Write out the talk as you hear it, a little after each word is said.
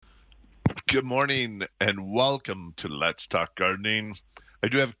Good morning and welcome to Let's Talk Gardening. I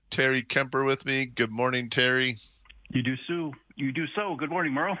do have Terry Kemper with me. Good morning, Terry. You do so. You do so. Good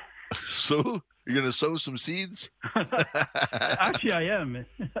morning, Merle. So, you're going to sow some seeds? Actually, I am.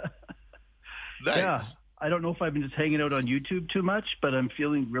 Yeah. Nice. I don't know if I've been just hanging out on YouTube too much, but I'm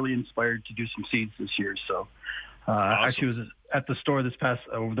feeling really inspired to do some seeds this year. So, Awesome. actually, was at the store this past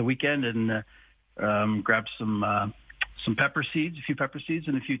over the weekend and grabbed some pepper seeds, a few pepper seeds,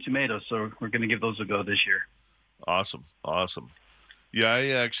 and a few tomatoes. So we're going to give those a go this year. Awesome.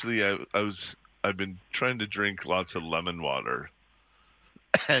 Yeah, I've been trying to drink lots of lemon water,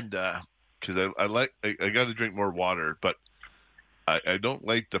 and because I got to drink more water, but I don't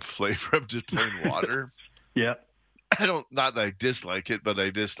like the flavor of just plain water. Yeah. Not that I dislike it, but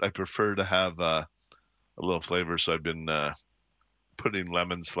I prefer to have a little flavor. So I've been putting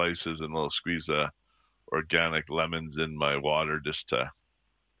lemon slices and a little squeeze of organic lemons in my water just to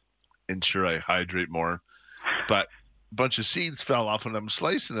ensure I hydrate more. But a bunch of seeds fell off when I'm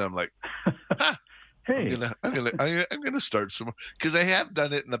slicing it. I'm like, Hey. I'm gonna start some more because I have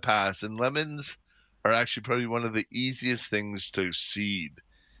done it in the past, and lemons are actually probably one of the easiest things to seed,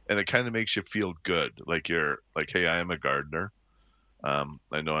 and it kind of makes you feel good, like you're like, hey, I am a gardener. I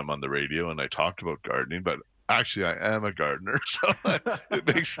know I'm on the radio and I talk about gardening, but actually I am a gardener, so it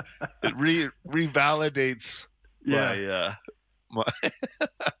revalidates Yeah. my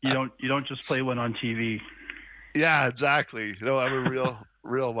You don't just play one on TV. yeah, exactly. I'm a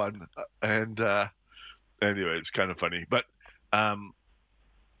real one, and anyway, it's kind of funny, but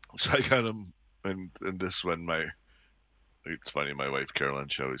so I got him, and this one it's funny. My wife Carolyn,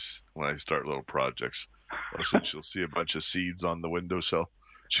 she always, when I start little projects, also she'll see a bunch of seeds on the windowsill.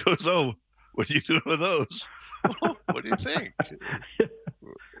 She goes, "Oh, what are you doing with those? What do you think?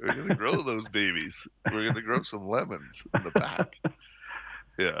 We're gonna grow those babies. We're gonna grow some lemons in the back."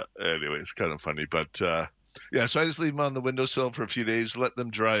 Yeah. Anyway, it's kind of funny, but yeah. So I just leave them on the windowsill for a few days, let them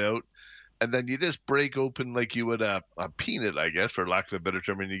dry out, and then you just break open like you would a peanut, I guess, for lack of a better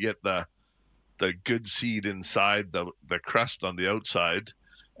term, and you get the good seed inside the crust on the outside,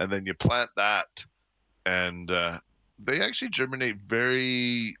 and then you plant that, and they actually germinate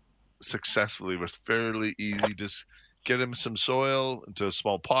very successfully. With fairly easy. Just get them some soil into a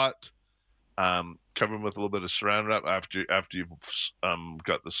small pot, cover them with a little bit of saran wrap after you've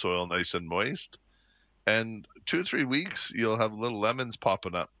got the soil nice and moist, and 2 or 3 weeks you'll have little lemons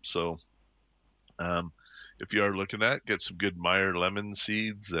popping up. So if you are looking at, get some good Meyer lemon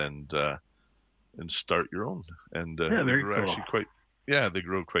seeds and start your own. And Yeah, they very grow cool. actually they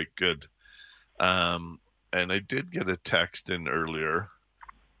grow quite good. And I did get a text in earlier.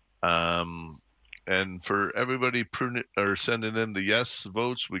 And for everybody pruning or sending in the yes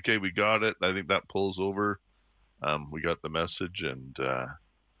votes, we got it. I think that pulls over. We got the message, and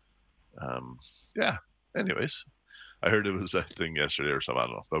yeah. Anyways, I heard it was a thing yesterday or something. I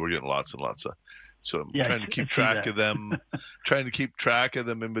don't know, but we're getting lots and lots of. So I'm trying to keep track of them. Trying to keep track of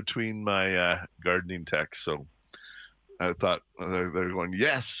them in between my gardening texts. So I thought they're going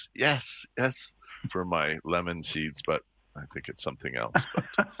yes for my lemon seeds, but I think it's something else.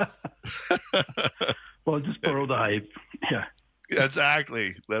 But Well, just borrow the hype. Yeah.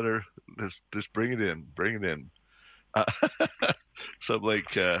 Exactly. Let her just bring it in. Uh, so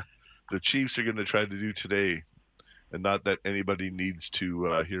like the Chiefs are going to try to do today, and not that anybody needs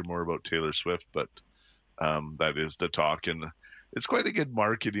to hear more about Taylor Swift, but that is the talk, and it's quite a good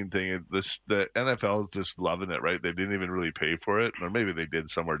marketing thing. The NFL is just loving it, right? They didn't even really pay for it, or maybe they did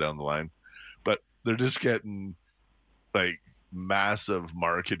somewhere down the line, but they're just getting like massive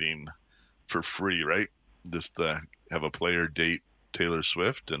marketing for free, right? Just have a player date Taylor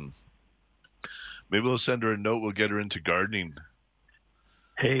Swift, and maybe we'll send her a note. We'll get her into gardening.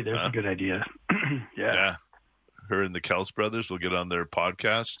 Hey, there's a good idea. Yeah. Her and the Kels brothers will get on their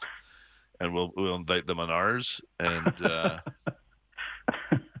podcast, and we'll invite them on ours, and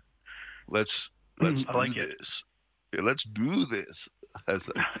let's like do this. Yeah, let's do this. As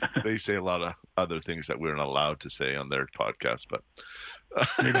they say a lot of other things that we're not allowed to say on their podcast, but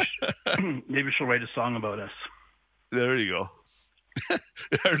maybe she'll write a song about us. There you go.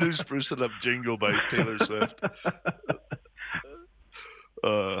 Our new Spruce It Up jingle by Taylor Swift.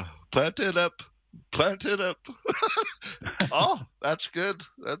 Plant it up. Oh, that's good.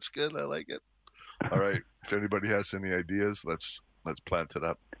 I like it. All right. If anybody has any ideas, let's plant it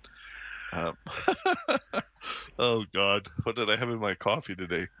up. Oh God, what did I have in my coffee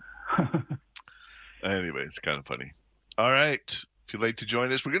today? Anyway, it's kind of funny. All right. If you'd like to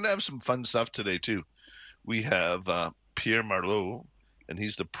join us, we're going to have some fun stuff today too. We have Pierre Marleau, and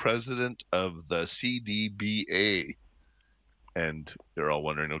he's the president of the CDBA. And you're all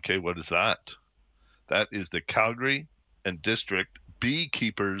wondering, okay, what is that? That is the Calgary and District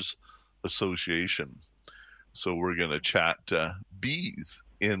Beekeepers Association. So we're going to chat bees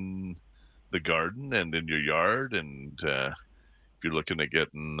in the garden and in your yard. And if you're looking at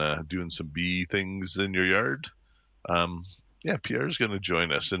getting doing some bee things in your yard, um, yeah, Pierre's going to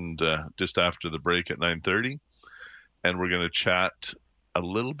join us, and just after the break at 9:30, and we're going to chat a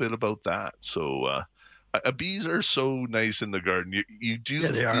little bit about that. So bees are so nice in the garden. You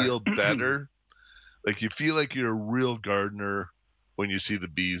Yeah, do they are. feel better, like you feel like you're a real gardener when you see the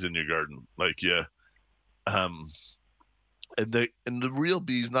bees in your garden. Like yeah, um, and the real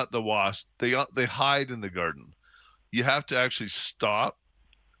bees, not the wasps. They hide in the garden. You have to actually stop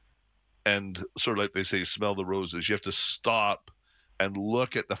and sort of like they say, smell the roses. You have to stop and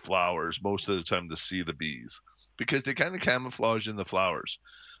look at the flowers most of the time to see the bees because they kind of camouflage in the flowers.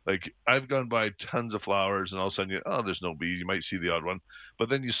 Like I've gone by tons of flowers and all of a sudden there's no bee. You might see the odd one, but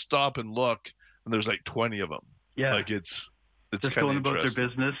then you stop and look and there's like 20 of them. Yeah, Like it's just kind of going about their interesting.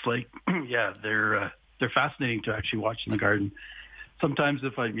 business. Like, yeah, they're fascinating to actually watch in the garden. Sometimes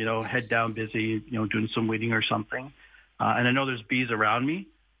if I'm, head down busy, doing some weeding or something, and I know there's bees around me,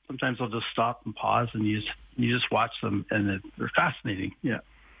 sometimes I'll just stop and pause and you just watch them, and they're fascinating. Yeah.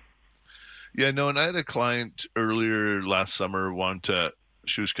 Yeah, no, and I had a client earlier last summer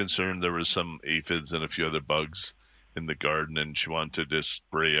she was concerned there was some aphids and a few other bugs in the garden and she wanted to just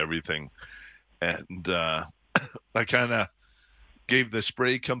spray everything. And I kind of gave the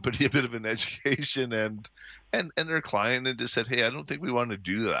spray company a bit of an education and their client and just said, hey, I don't think we want to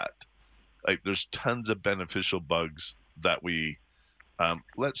do that. Like there's tons of beneficial bugs that we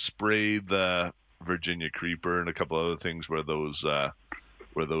let's spray the Virginia creeper and a couple other things where those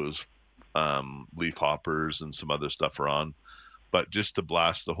leaf hoppers and some other stuff are on, but just to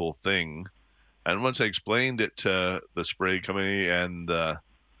blast the whole thing. And once I explained it to the spray company and the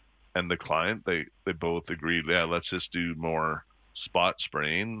client, they both agreed, yeah, let's just do more spot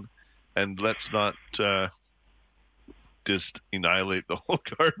spraying, and let's not just annihilate the whole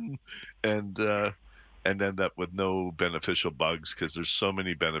garden and end up with no beneficial bugs because there's so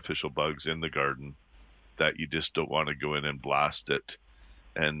many beneficial bugs in the garden that you just don't want to go in and blast it.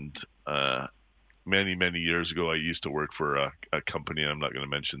 And many years ago, I used to work for a company. I'm not going to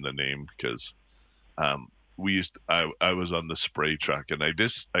mention the name because um, I was on the spray truck and I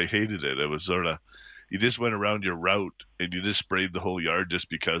hated it. It was sort of you just went around your route and you just sprayed the whole yard just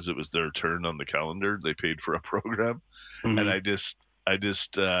because it was their turn on the calendar. They paid for a program, and Hmm. I just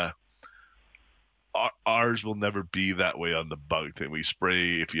ours will never be that way on the bug thing. We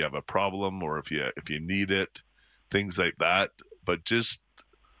spray if you have a problem or if you need it, things like that. But just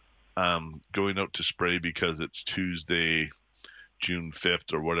going out to spray because it's Tuesday, June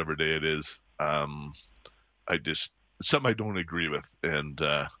 5th or whatever day it is. I just it's something I don't agree with, and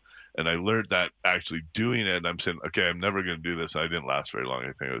I learned that actually doing it. And I'm saying, okay, I'm never going to do this. I didn't last very long.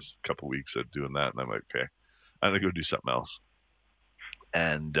 I think it was a couple of weeks of doing that, and I'm like, okay, I'm gonna go do something else.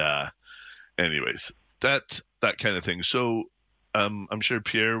 And anyways, that kind of thing. So I'm sure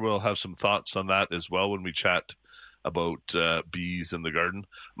Pierre will have some thoughts on that as well when we chat about bees in the garden.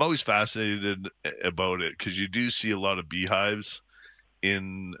 I'm always fascinated about it because you do see a lot of beehives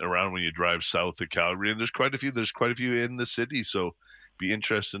in around when you drive south of Calgary, and There's quite a few in the city, so be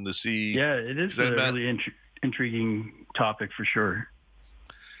interesting to see. Yeah, it is Because I a met, really intriguing topic for sure.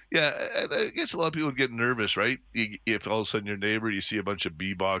 yeah, and I guess a lot of people get nervous, right? If all of a sudden your neighbor, you see a bunch of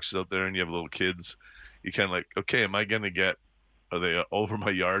bee boxes out there, and you have little kids, you kind of like, okay, am I going to get? Are they over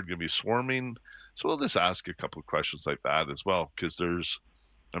my yard going to be swarming? So we'll just ask a couple of questions like that as well, because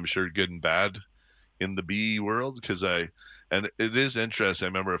I'm sure, good and bad in the bee world and it is interesting. I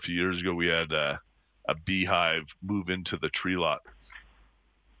remember a few years ago we had a beehive move into the tree lot,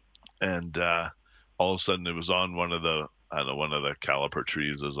 and all of a sudden it was on one of the I don't know one of the caliper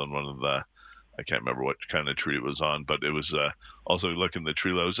trees. It was on one of the I can't remember what kind of tree it was on, but it was also looking the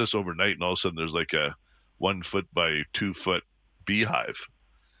tree lot. It was just overnight, and all of a sudden there's like a 1 foot by 2 foot beehive,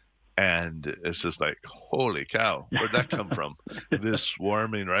 and it's just like holy cow, where'd that come from? This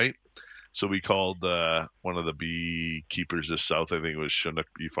swarming, right? So we called one of the beekeepers this south. I think it was Chinook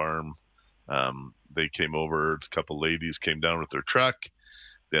Bee Farm. They came over. A couple ladies came down with their truck.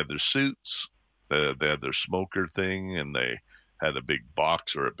 They had their suits. They had their smoker thing, and they had a big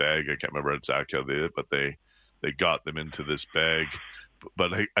box or a bag. I can't remember exactly how they did it, but they got them into this bag.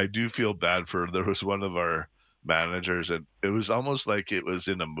 But I do feel bad for. There was one of our managers, and it was almost like it was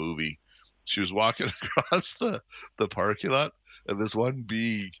in a movie. She was walking across the parking lot, and this one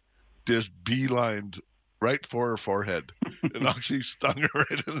bee just beelined right for her forehead. It actually stung her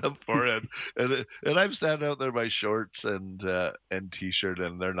right in the forehead. And I'm standing out there in my shorts and t-shirt,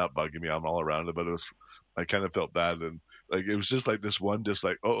 and they're not bugging me. I'm all around it, but I kind of felt bad, and like it was just like this one, just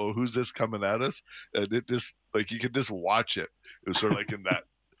like, oh, who's this coming at us? And it just like you could just watch it. It was sort of like in that,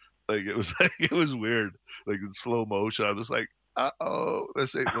 like it was like it was weird, like in slow motion. I was like, oh,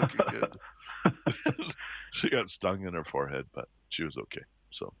 this ain't looking good. She got stung in her forehead, but she was okay.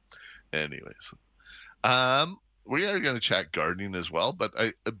 So, anyways, we are going to chat gardening as well, but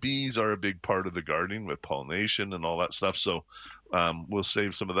bees are a big part of the gardening with pollination and all that stuff. So, we'll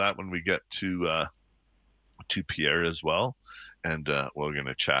save some of that when we get to Pierre as well, and we're going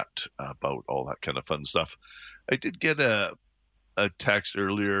to chat about all that kind of fun stuff. I did get a text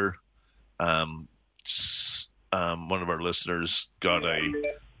earlier. One of our listeners got a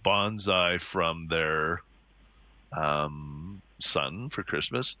bonsai from their son for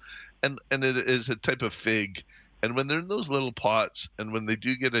Christmas, and it is a type of fig. And when they're in those little pots, and when they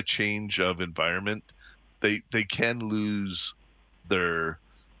do get a change of environment, they can lose their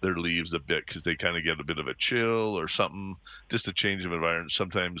leaves a bit because they kind of get a bit of a chill or something, just a change of environment.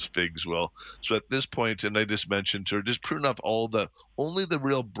 Sometimes figs will. So at this point, and I just mentioned to her, just prune off only the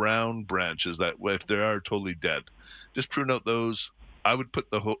real brown branches that if they are totally dead, just prune out those. I would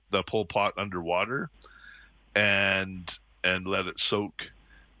put the whole pot under water and let it soak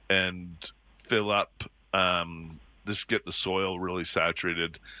and fill up. Just get the soil really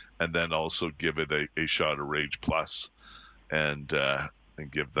saturated, and then also give it a shot of Rage Plus, and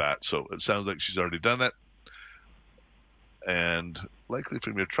give that. So it sounds like she's already done that, and likely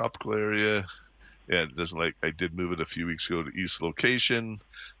from your tropical area. Yeah, it doesn't like I did move it a few weeks ago to East Location,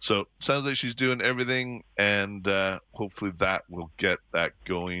 so it sounds like she's doing everything, and hopefully that will get that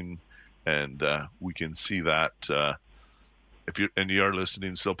going, and we can see that. If you are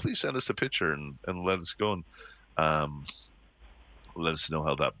listening, so please send us a picture and let us go, and let us know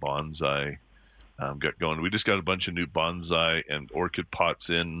how that bonsai got going. We just got a bunch of new bonsai and orchid pots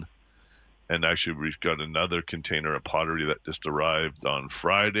in, and actually we've got another container of pottery that just arrived on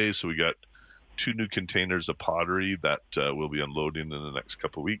Friday. So we got 2 new containers of pottery that we'll be unloading in the next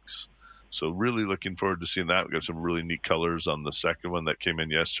couple of weeks. So really looking forward to seeing that. We got some really neat colors on the second one that came in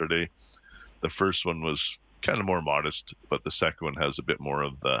yesterday. The first one was kind of more modest, but the second one has a bit more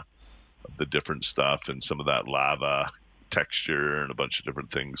of the different stuff and some of that lava texture and a bunch of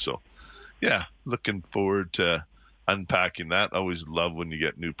different things. So yeah, looking forward to unpacking that. Always love when you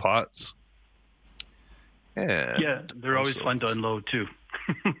get new pots. And yeah, they're always fun to unload too.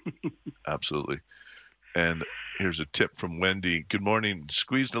 Absolutely. And here's a tip from Wendy. Good morning.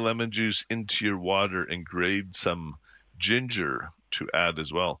 Squeeze the lemon juice into your water and grate some ginger to add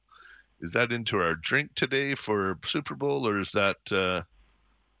as well. Is that into our drink today for Super Bowl, or is that for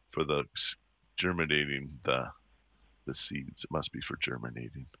the germinating the seeds? It must be for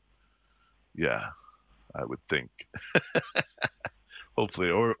germinating. Yeah, I would think. Hopefully,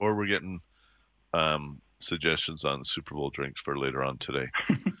 or we're getting suggestions on Super Bowl drinks for later on today.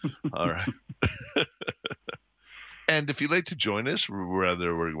 All right. And if you'd like to join us, we're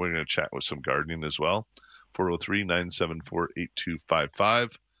going to chat with some gardening as well.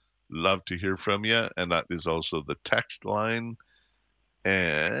 403-974-8255. Love to hear from you. And that is also the text line.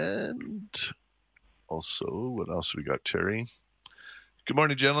 And also, what else we got, Terry? Good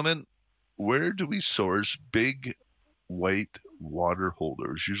morning, gentlemen. Where do we source big white water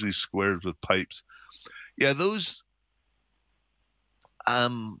holders, usually squares with pipes? Yeah, those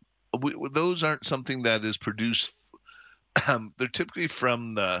those aren't something that is produced. They're typically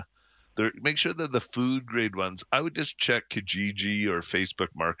from make sure they're the food grade ones. I would just check Kijiji or Facebook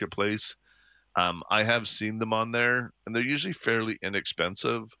Marketplace. I have seen them on there, and they're usually fairly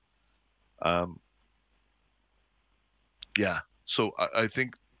inexpensive. Yeah, so I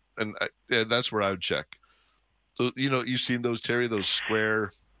think, and that's where I would check. So you've seen those, Terry, those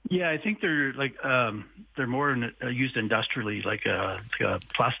square. Yeah, I think they're like they're more used industrially, like a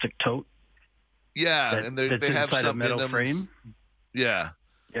plastic tote. Yeah, and they have some a metal frame. Yeah.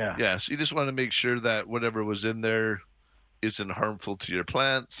 Yeah. So you just want to make sure that whatever was in there isn't harmful to your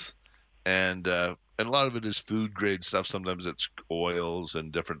plants, and a lot of it is food grade stuff. Sometimes it's oils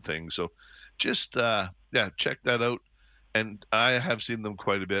and different things. So just check that out. And I have seen them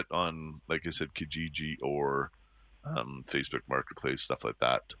quite a bit on, like I said, Kijiji or Facebook Marketplace, stuff like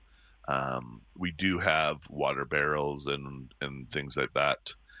that. We do have water barrels and things like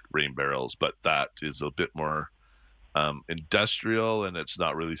that, rain barrels, but that is a bit more industrial, and it's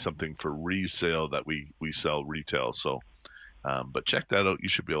not really something for resale that we sell retail. So, but check that out. You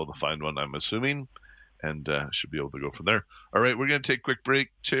should be able to find one, I'm assuming, and should be able to go from there. All right, we're going to take a quick break,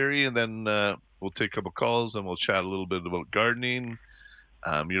 Terry, and then we'll take a couple calls and we'll chat a little bit about gardening.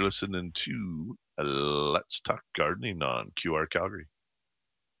 You're listening to Let's Talk Gardening on QR Calgary.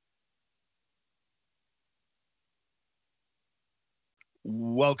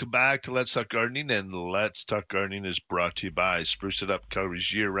 Welcome back to Let's Talk Gardening, and Let's Talk Gardening is brought to you by Spruce It Up,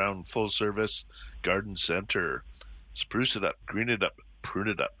 Calgary's year-round full-service garden center. Spruce it up, green it up, prune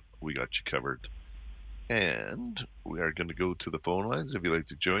it up. We got you covered. And we are going to go to the phone lines. If you'd like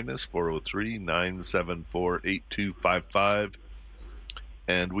to join us, 403-974-8255.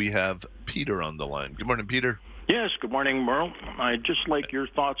 And we have Peter on the line. Good morning, Peter. Yes, good morning, Merle. I'd just like your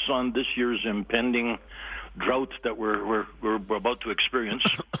thoughts on this year's impending drought that we're about to experience.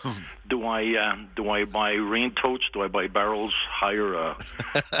 Do I buy rain totes? Do I buy barrels? Hire a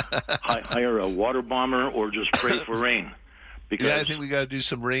water bomber, or just pray for rain? Because I think we got to do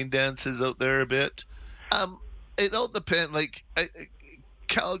some rain dances out there a bit. It all depends. Like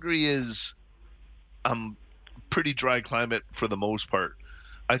Calgary is pretty dry climate for the most part.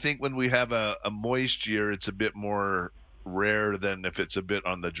 I think when we have a moist year, it's a bit more rare than if it's a bit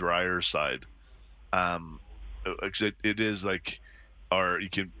on the drier side. It is like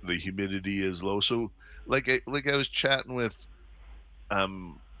the humidity is low. So like I was chatting with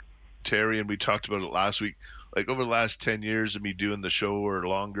Terry, and we talked about it last week. Like over the last 10 years of me doing the show or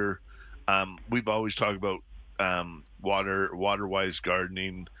longer, we've always talked about water-wise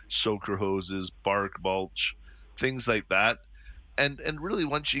gardening, soaker hoses, bark mulch, things like that. And really,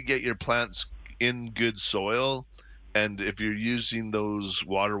 once you get your plants in good soil, and if you're using those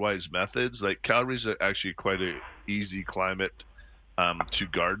water-wise methods, like Calgary's actually quite a easy climate to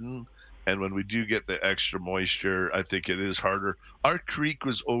garden. And when we do get the extra moisture, I think it is harder. Our creek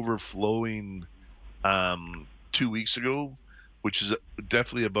was overflowing 2 weeks ago, which is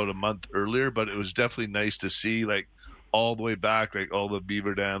definitely about a month earlier, but it was definitely nice to see, like, all the way back, like all the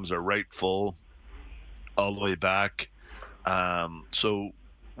beaver dams are right full all the way back. So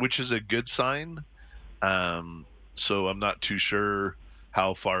which is a good sign. So I'm not too sure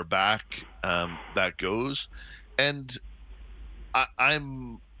how far back that goes. And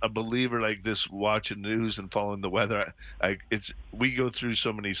I'm a believer like this, watching news and following the weather. We go through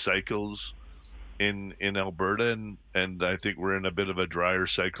so many cycles in Alberta, and I think we're in a bit of a drier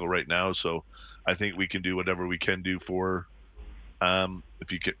cycle right now. So I think we can do whatever we can do for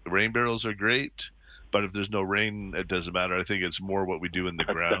rain barrels are great. But if there's no rain, it doesn't matter. I think it's more what we do in the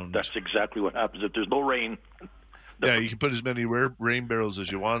ground. That's exactly what happens if there's no rain. Yeah, you can put as many rain barrels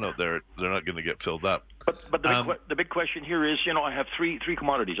as you want out there. They're not going to get filled up. But the big question here is, I have three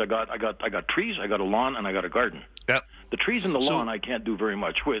commodities. I got trees, I got a lawn, and I got a garden. Yeah. The trees and the lawn I can't do very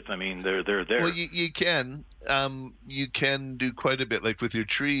much with. I mean, they're there. Well, you can do quite a bit. Like with your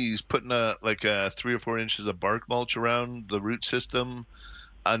trees, putting a 3 or 4 inches of bark mulch around the root system.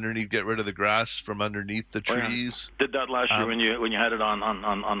 Underneath, get rid of the grass from underneath the trees. Yeah. Did that last year when you had it on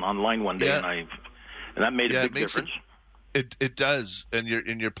line one day, yeah. and that made a big difference. It does, and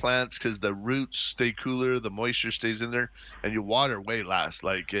your plants, because the roots stay cooler, the moisture stays in there, and you water way less.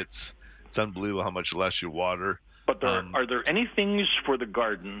 Like it's unbelievable how much less you water. But are there any things for the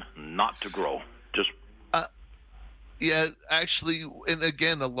garden not to grow? Just yeah, actually, and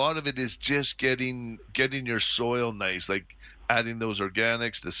again, a lot of it is just getting your soil nice, like adding those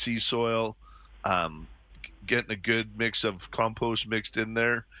organics, the sea soil, getting a good mix of compost mixed in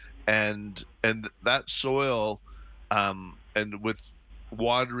there, and that soil, and with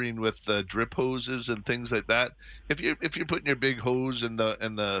watering with the drip hoses and things like that. If you're putting your big hose and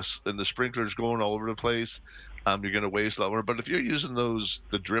the sprinklers going all over the place, you're going to waste a lot more. But if you're using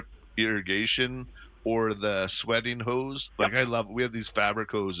the drip irrigation or the sweating hose, like I love, we have these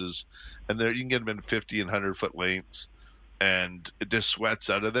fabric hoses, and you can get them in 50 and 100 foot lengths. And it just sweats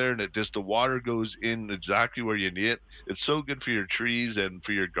out of there, and the water goes in exactly where you need it. It's so good for your trees and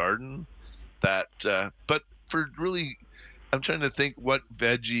for your garden that, but for really, I'm trying to think what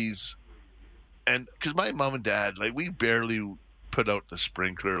veggies, and because my mom and dad, like, we barely put out the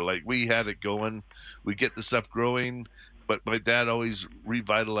sprinkler. Like, we had it going, we get the stuff growing, but my dad always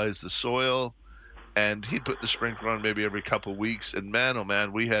revitalized the soil, and he'd put the sprinkler on maybe every couple of weeks. And man, oh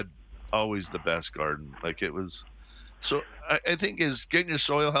man, we had always the best garden. Like, it was. So I think is getting your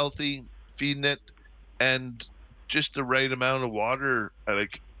soil healthy, feeding it, and just the right amount of water.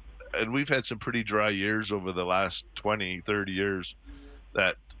 And we've had some pretty dry years over the last 20, 30 years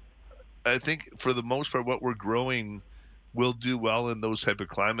that I think for the most part what we're growing will do well in those type of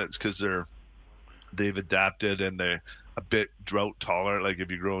climates because they've adapted and they're a bit drought tolerant, like if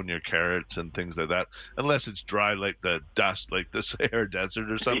you're growing your carrots and things like that, unless it's dry like the dust, like the Sahara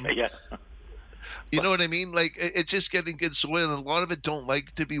Desert or something. Yeah. You know what I mean? Like it's just getting good soil, and a lot of it don't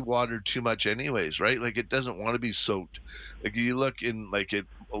like to be watered too much, anyways, right? Like it doesn't want to be soaked. Like you look in, like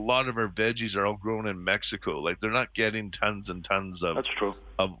a lot of our veggies are all grown in Mexico. Like they're not getting tons and tons That's true.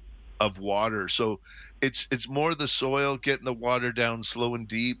 of of water. So it's more the soil getting the water down slow and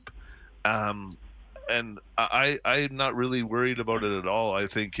deep. Um, and I'm not really worried about it at all. I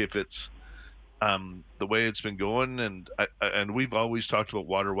think if it's the way it's been going, and we've always talked about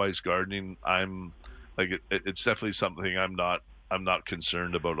water wise gardening. I'm like it's definitely something I'm not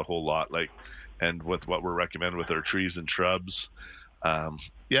concerned about a whole lot. Like, and with what we're recommending with our trees and shrubs,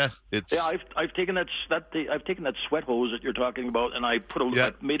 yeah, it's Yeah, I've taken I've taken that sweat hose that you're talking about, and I put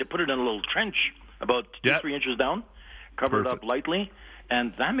Yeah. put it in a little trench about 2-3 inches down, covered it up Perfect. lightly,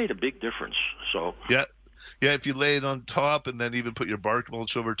 and that made a big difference. So yeah, yeah. If you lay it on top and then even put your bark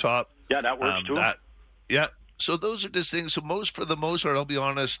mulch over top, yeah, that works too. yeah. So those are just things. So for the most part, I'll be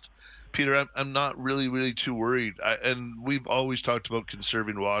honest, Peter, I'm not really too worried. And we've always talked about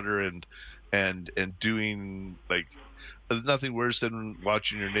conserving water and doing like there's nothing worse than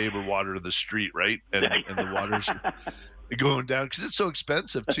watching your neighbor water the street, right? And the water's going down because it's so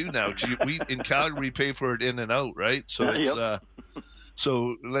expensive too now. Because we in Calgary we pay for it in and out, right? So it's Yep.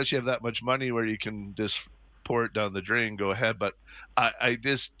 so unless you have that much money where you can just pour it down the drain, go ahead. But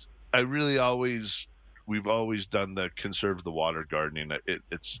I really always we've always done the conserve the water gardening. Well,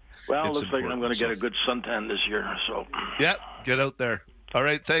 It's looks like I'm important, going to so. get a good suntan this year. So Yeah, get out there. All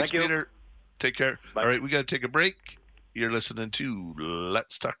right, thanks, Thank you. Peter. Take care. Bye. All right, we got to take a break. You're listening to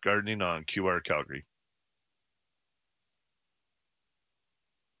Let's Talk Gardening on QR Calgary.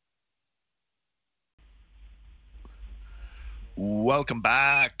 Welcome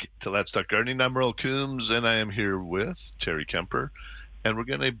back to Let's Talk Gardening. I'm Earl Coombs, and I am here with Terry Kemper, and we're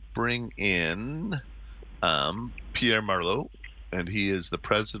going to bring in Pierre Marleau, and he is the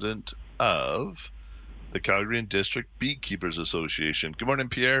president of the Calgary and District Beekeepers Association. Good morning,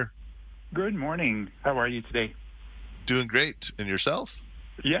 Pierre. Good morning. How are you today? Doing great. And yourself?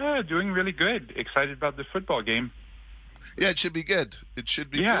 Yeah, doing really good. Excited about the football game. Yeah, it should be good. It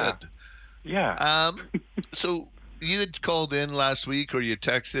should be Yeah. good. Yeah. So you had called in last week, or you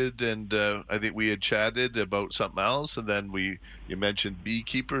texted, and I think we had chatted about something else, and then you mentioned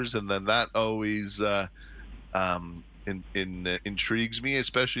beekeepers, and then that always intrigues me,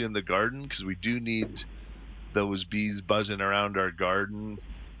 especially in the garden, because we do need those bees buzzing around our garden,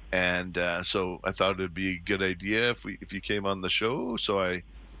 and so I thought it'd be a good idea if you came on the show. So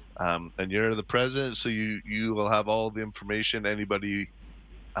and you're the president, so you will have all the information. Anybody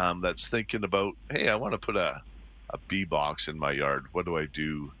that's thinking about, hey, I want to put a bee box in my yard. What do I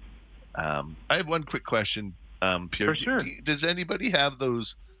do? I have one quick question, Pierre. For sure. Does anybody have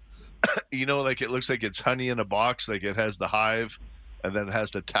those? Like it looks like it's honey in a box, like it has the hive, and then it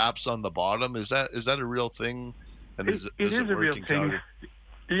has the taps on the bottom. Is that a real thing? And It does is it a work real in thing. Calgary?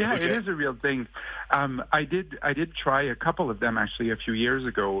 Yeah, Okay. it is a real thing. I did try a couple of them actually a few years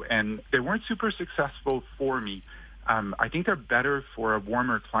ago, and they weren't super successful for me. I think they're better for a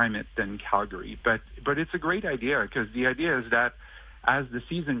warmer climate than Calgary, but it's a great idea because the idea is that as the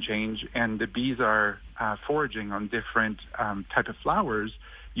season change and the bees are foraging on different type of flowers,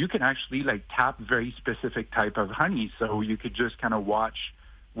 you can actually like tap very specific type of honey. So you could just kind of watch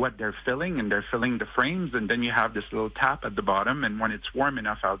what they're filling, and they're filling the frames, and then you have this little tap at the bottom, and when it's warm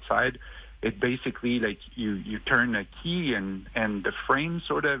enough outside, it basically like you turn a key, and the frame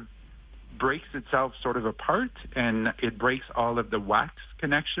sort of breaks itself sort of apart, and it breaks all of the wax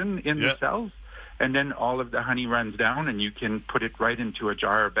connection in the cells, and then all of the honey runs down, and you can put it right into a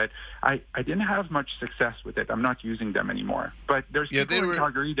jar. But I didn't have much success with it. I'm not using them anymore. But there's people in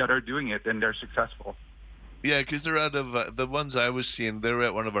Calgary that are doing it, and they're successful. Yeah, because they're out of the ones I was seeing. They were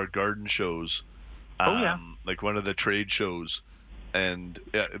at one of our garden shows, like one of the trade shows, and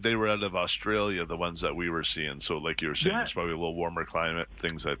they were out of Australia. The ones that we were seeing. So, like you were saying, it's probably a little warmer climate,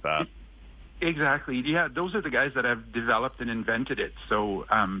 things like that. Exactly. Yeah, those are the guys that have developed and invented it. So,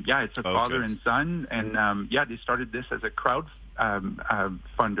 it's a father and son, and they started this as a crowd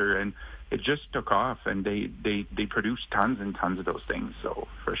funder, and it just took off, and they produced tons and tons of those things. So,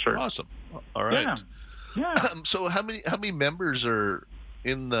 for sure. Awesome. All right. Yeah. So how many members are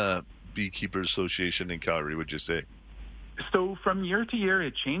in the Beekeepers Association in Calgary, would you say? So from year to year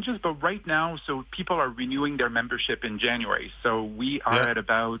it changes, but right now, so people are renewing their membership in January. So we are at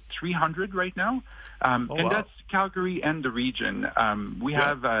about 300 right now. That's Calgary and the region. We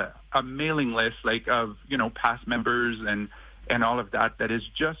have a mailing list of past members and all of that is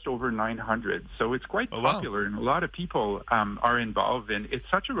just over 900. So it's quite popular, and a lot of people are involved, and it's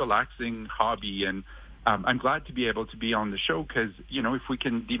such a relaxing hobby, and I'm glad to be able to be on the show because, if we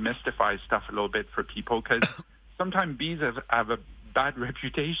can demystify stuff a little bit for people, because sometimes bees have a bad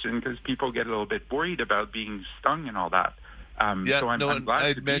reputation because people get a little bit worried about being stung and all that. I'm glad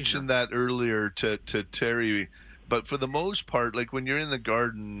I'd mentioned that earlier to Terry, but for the most part, like when you're in the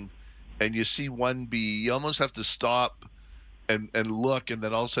garden and you see one bee, you almost have to stop and look, and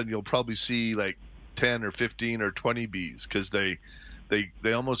then all of a sudden you'll probably see like 10 or 15 or 20 bees because they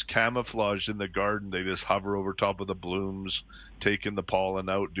almost camouflage in the garden. They just hover over top of the blooms, taking the pollen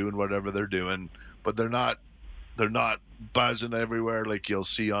out, doing whatever they're doing, but they're not buzzing everywhere like you'll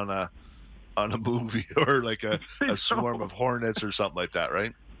see on a movie or like a swarm of hornets or something like that,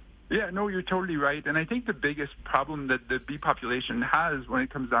 right? Yeah, no, you're totally right. And I think the biggest problem that the bee population has when it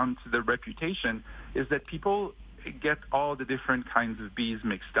comes down to their reputation is that people get all the different kinds of bees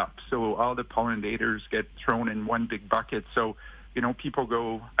mixed up. So all the pollinators get thrown in one big bucket. So, people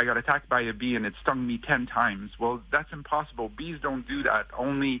go, I got attacked by a bee and it stung me 10 times. Well, that's impossible. Bees don't do that.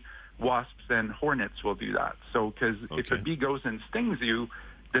 Only wasps and hornets will do that. So, because if a bee goes and stings you,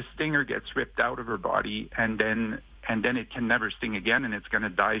 the stinger gets ripped out of her body, and then it can never sting again, and it's going to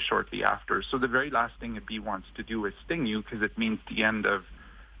die shortly after. So the very last thing a bee wants to do is sting you because it means the end of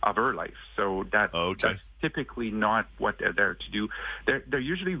her life. So that's typically not what they're there to do. They're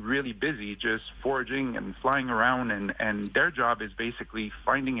usually really busy just foraging and flying around, and their job is basically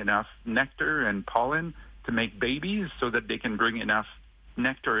finding enough nectar and pollen to make babies so that they can bring enough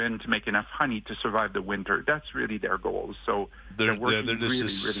nectar in to make enough honey to survive the winter. That's really their goals. So they're working just really, really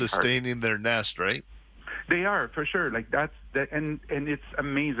sustaining hard. their nest, right? They are, for sure. Like and it's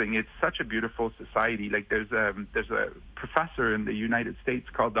amazing. It's such a beautiful society. Like there's a professor in the United States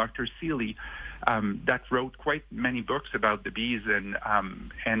called Dr. Seeley that wrote quite many books about the bees,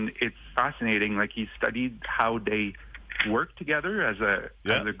 and it's fascinating. Like he studied how they work together as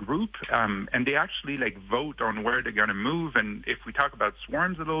a group, and they actually vote on where they're going to move. And if we talk about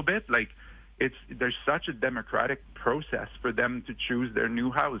swarms a little bit, there's such a democratic process for them to choose their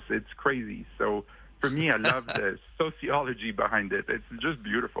new house. It's crazy. So for me, I love the sociology behind it. It's just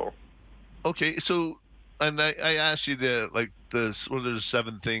beautiful. Okay, so and I asked you to what are the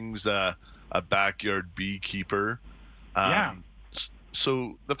 7 things a backyard beekeeper?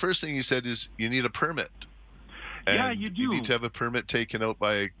 So the first thing you said is you need a permit. And you do. You need to have a permit taken out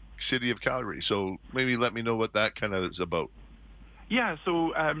by City of Calgary. So maybe let me know what that kind of is about. Yeah,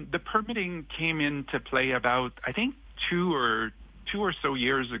 so the permitting came into play about, I think, two or so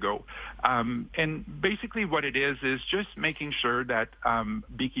years ago. And basically what it is just making sure that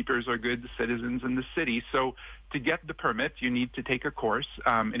beekeepers are good citizens in the city. So to get the permit, you need to take a course,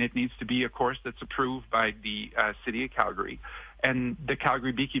 and it needs to be a course that's approved by the City of Calgary. And the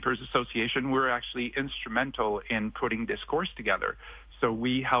Calgary Beekeepers Association, we're actually instrumental in putting this course together. So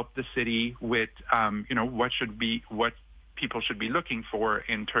we help the city with, what people should be looking for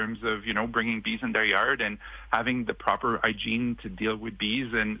in terms of, bringing bees in their yard and having the proper hygiene to deal with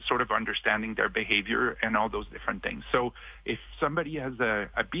bees and sort of understanding their behavior and all those different things. So if somebody has a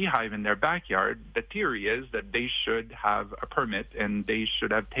beehive in their backyard, the theory is that they should have a permit and they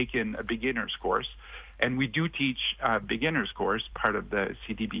should have taken a beginner's course. And we do teach a beginner's course, part of the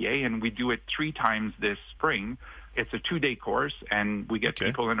CDBA, and we do it 3 times this spring. It's a 2-day course, and we get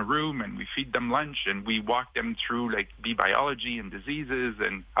people in a room, and we feed them lunch, and we walk them through bee biology and diseases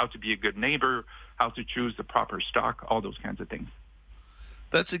and how to be a good neighbor, how to choose the proper stock, all those kinds of things.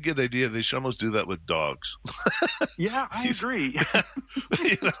 That's a good idea. They should almost do that with dogs. Yeah, I agree.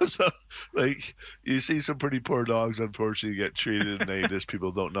 So you see some pretty poor dogs, unfortunately, get treated, and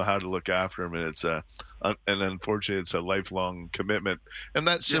people don't know how to look after them, and it's and unfortunately, it's a lifelong commitment. And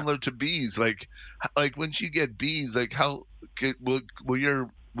that's similar to bees. Like once you get bees, how will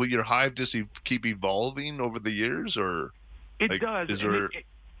your hive just keep evolving over the years, or it does? Is there...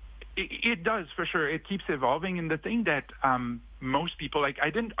 It does, for sure. It keeps evolving. And the thing that most people, I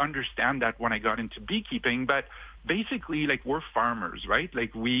didn't understand that when I got into beekeeping, but basically, we're farmers, right?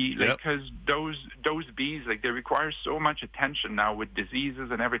 Because those bees, they require so much attention now with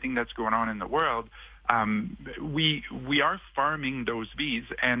diseases and everything that's going on in the world. We are farming those bees.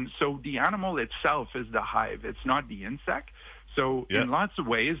 And so the animal itself is the hive. It's not the insect. So in lots of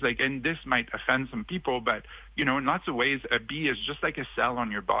ways, and this might offend some people, but, in lots of ways, a bee is just like a cell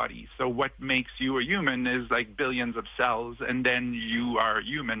on your body. So what makes you a human is billions of cells, and then you are a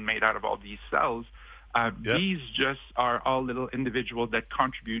human made out of all these cells. Bees just are all little individuals that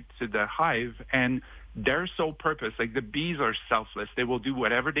contribute to the hive, and their sole purpose, the bees are selfless. They will do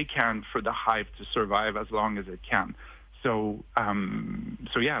whatever they can for the hive to survive as long as it can. So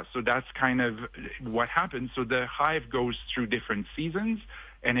that's kind of what happens. So the hive goes through different seasons,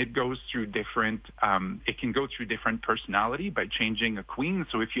 and it goes through different, it can go through different personality by changing a queen.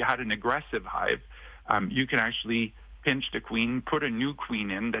 So if you had an aggressive hive, you can actually pinch the queen, put a new queen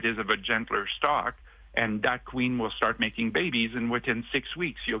in that is of a gentler stock, and that queen will start making babies, and within 6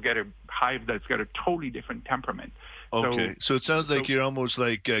 weeks, you'll get a hive that's got a totally different temperament. Okay, so it sounds like you're almost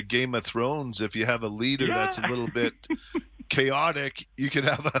like Game of Thrones. If you have a leader that's a little bit chaotic, you could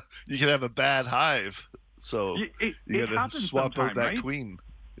have a bad hive. So you got to swap out that queen.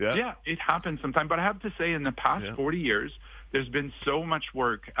 Yeah, it happens sometimes. But I have to say, in the past 40 years, there's been so much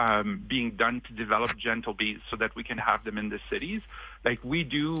work being done to develop gentle bees so that we can have them in the cities. Like we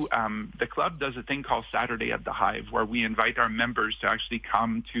do, the club does a thing called Saturday at the Hive, where we invite our members to actually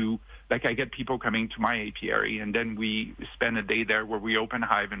come to, like I get people coming to my apiary, and then we spend a day there where we open a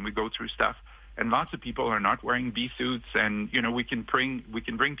hive and we go through stuff. And lots of people are not wearing bee suits, and we can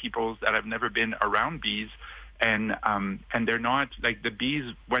bring people that have never been around bees, and they're not like the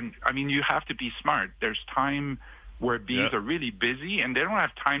bees. You have to be smart. There's time where bees are really busy and they don't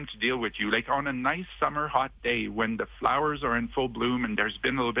have time to deal with you. Like on a nice summer hot day when the flowers are in full bloom and there's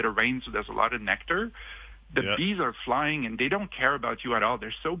been a little bit of rain, so there's a lot of nectar, the bees are flying and they don't care about you at all.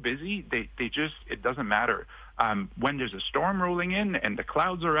 They're so busy, it doesn't matter. When there's a storm rolling in and the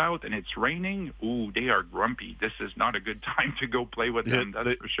clouds are out and it's raining, they are grumpy. This is not a good time to go play with them,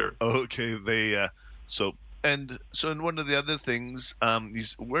 that's for sure. Okay, and one of the other things,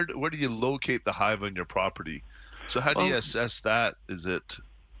 where do you locate the hive on your property? So how do you assess that? Is it?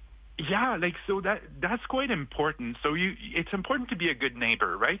 Yeah, that's quite important. So it's important to be a good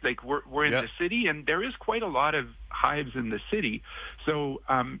neighbor, right? Like we're in the city, and there is quite a lot of hives in the city. So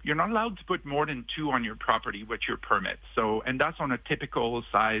you're not allowed to put more than 2 on your property with your permit. So, and that's on a typical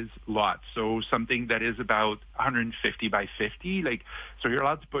size lot. So something that is about 150 by 50. So you're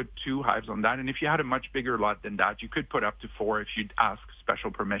allowed to put 2 hives on that. And if you had a much bigger lot than that, you could put up to 4 if you'd ask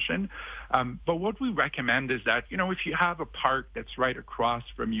special permission. But what we recommend is that, if you have a park that's right across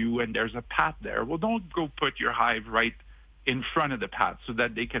from you and there's a path there, well, don't go put your hive right in front of the path so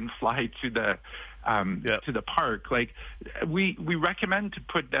that they can fly to the park. Like we recommend to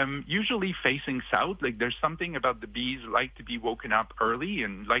put them usually facing south. Like there's something about the bees like to be woken up early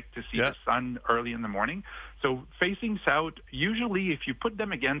and like to see the sun early in the morning. So facing south, usually if you put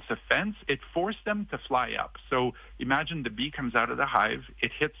them against a fence, it forces them to fly up. So imagine the bee comes out of the hive,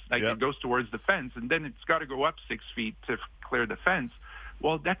 it hits, it goes towards the fence, and then it's got to go up 6 feet to clear the fence.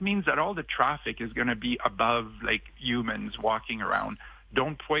 Well, that means that all the traffic is going to be above humans walking around.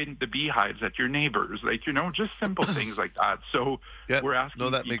 Don't point the beehives at your neighbors, just simple things like that. So we're asking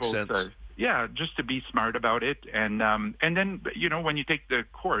that people makes sense. just to be smart about it. And then, when you take the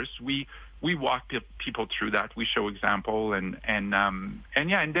course, we walk people through that. We show example and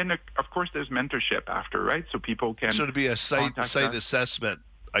then of course there's mentorship after, right? So people can. So to be a site assessment,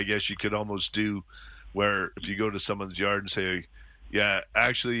 I guess you could almost do where if you go to someone's yard and say, yeah,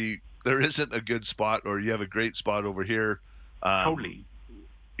 actually there isn't a good spot, or you have a great spot over here. Totally.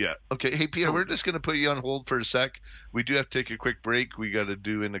 Yeah. Okay. Hey, Pierre, we're just going to put you on hold for a sec. We do have to take a quick break. We got to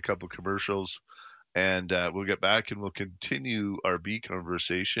do in a couple commercials, and we'll get back and we'll continue our bee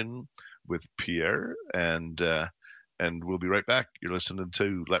conversation with Pierre, and we'll be right back. You're listening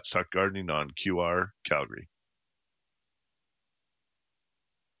to Let's Talk Gardening on QR Calgary.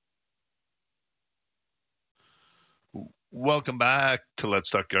 Welcome back to Let's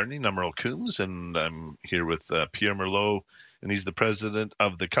Talk Gardening. I'm Earl Coombs, and I'm here with Pierre Merlot, and he's the president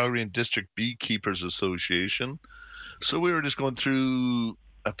of the Calgary and District Beekeepers Association. So we were just going through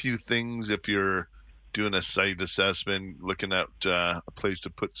a few things. If you're doing a site assessment, looking at a place to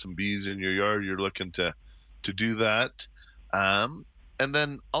put some bees in your yard, you're looking to do that. And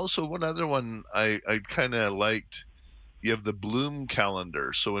then also one other one I kind of liked, you have the bloom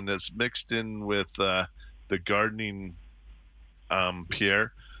calendar. So when it's mixed in with the gardening,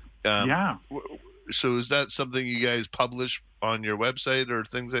 Pierre. So is that something you guys publish on your website or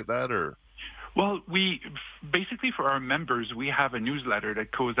things like that, or? Well, we basically, for our members, we have a newsletter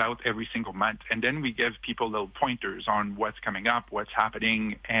that goes out every single month, and then we give people little pointers on what's coming up, what's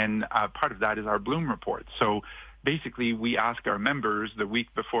happening, and part of that is our bloom report. So basically, we ask our members the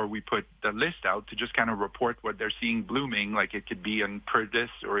week before we put the list out to just kind of report what they're seeing blooming, like it could be in Perdis,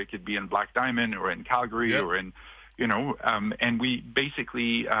 or it could be in Black Diamond, or in Calgary, or in and we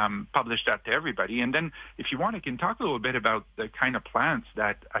basically publish that to everybody. And then if you want, I can talk a little bit about the kind of plants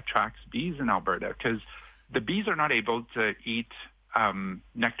that attracts bees in Alberta, because the bees are not able to eat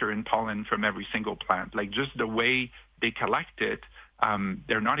nectar and pollen from every single plant. Like just the way they collect it,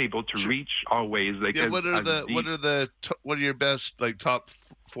 they're not able to reach always. Like what are your best top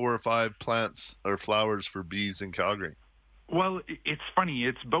 4 or 5 plants or flowers for bees in Calgary? Well, it's funny.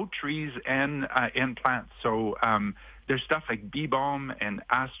 It's both trees and plants. So there's stuff like bee balm and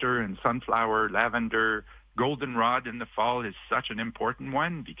aster and sunflower, lavender. Goldenrod in the fall is such an important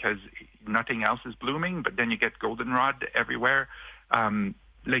one because nothing else is blooming, but then you get goldenrod everywhere. And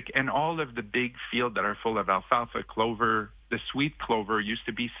all of the big field that are full of alfalfa, clover, the sweet clover used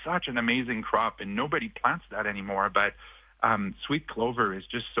to be such an amazing crop, and nobody plants that anymore. But sweet clover is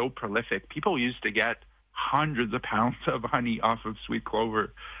just so prolific. People used to get hundreds of pounds of honey off of sweet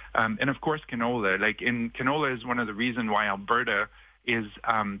clover. And of course, canola. Canola is one of the reasons why Alberta is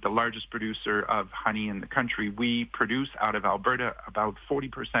the largest producer of honey in the country. We produce out of Alberta about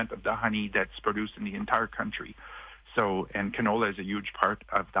 40% of the honey that's produced in the entire country. So, and canola is a huge part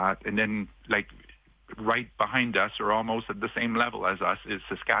of that. And then, right behind us, or almost at the same level as us, is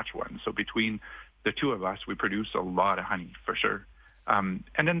Saskatchewan. So between the two of us, we produce a lot of honey, for sure. And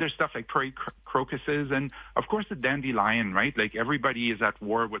then there's stuff like prairie crocuses and, of course, the dandelion, right? Like, everybody is at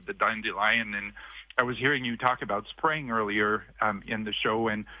war with the dandelion. And I was hearing you talk about spraying earlier in the show,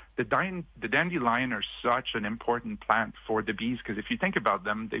 and the dandelion are such an important plant for the bees, because if you think about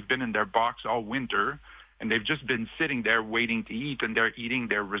them, they've been in their box all winter, and they've just been sitting there waiting to eat, and they're eating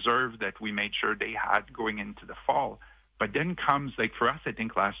their reserve that we made sure they had going into the fall. But then comes, for us, I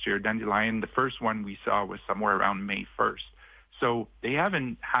think last year, dandelion, the first one we saw was somewhere around May 1st. So they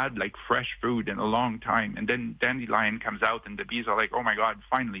haven't had fresh food in a long time. And then dandelion comes out and the bees are like, oh my God,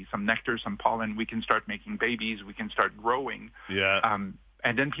 finally some nectar, some pollen. We can start making babies. We can start growing. Yeah.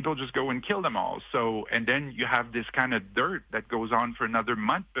 And then people just go and kill them all. So, and then you have this kind of dirt that goes on for another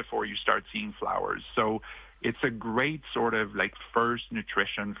month before you start seeing flowers. So it's a great sort of first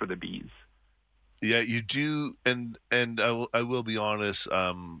nutrition for the bees. Yeah, you do. And I will be honest,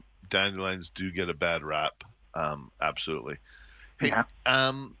 dandelions do get a bad rap. Absolutely. Hey, yeah.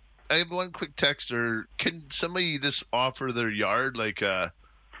 I have one quick texter. Can somebody just offer their yard,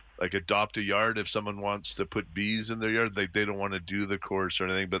 adopt a yard if someone wants to put bees in their yard? They don't want to do the course or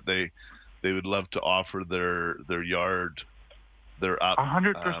anything, but they would love to offer their yard. They're up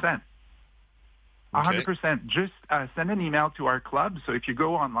 100%. 100%. Just send an email to our club. So if you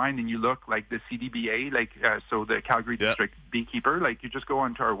go online and you look the CDBA, so the Calgary District Beekeeper, you just go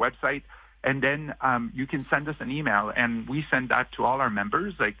onto our website. And then you can send us an email, and we send that to all our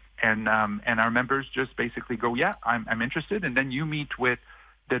members. And our members just basically go, yeah, I'm interested. And then you meet with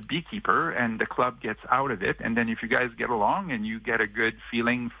the beekeeper, and the club gets out of it. And then if you guys get along and you get a good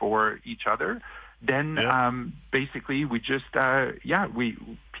feeling for each other, then basically we just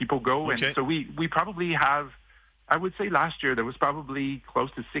people go. Okay. And so we probably have, I would say last year there was probably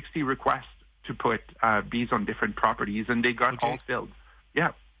close to 60 requests to put bees on different properties, and they got all filled.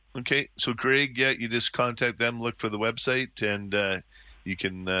 Yeah. Okay, so Greg, you just contact them, look for the website, and you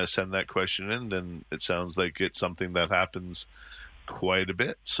can send that question in, and it sounds like it's something that happens quite a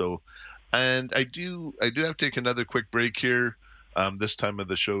bit. So, and I do have to take another quick break here. This time of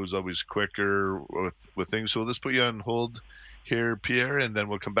the show is always quicker with things, so let's put you on hold here, Pierre, and then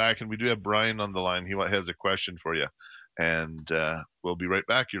we'll come back, and we do have Brian on the line. He has a question for you, and we'll be right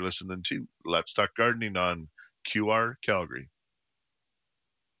back. You're listening to Let's Talk Gardening on QR Calgary.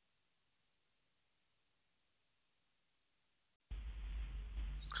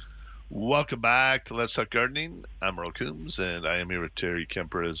 Welcome back to Let's Talk Gardening. I'm Earl Coombs, and I am here with Terry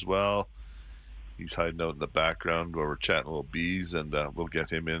Kemper as well. He's hiding out in the background while we're chatting little bees, and we'll get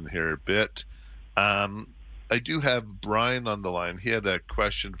him in here a bit. I do have Brian on the line. He had a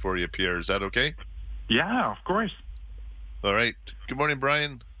question for you, Pierre. Is that okay? Yeah, of course. All right. Good morning,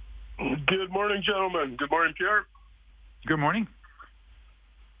 Brian. Good morning, gentlemen. Good morning, Pierre. Good morning.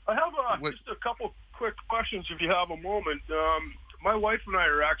 I have just a couple quick questions if you have a moment. My wife and I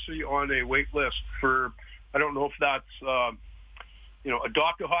are actually on a wait list for, I don't know if that's,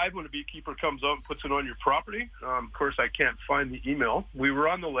 adopt a hive when a beekeeper comes out and puts it on your property. Of course, I can't find the email. We were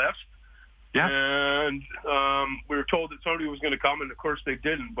on the list. Yeah. And we were told that somebody was going to come, and of course they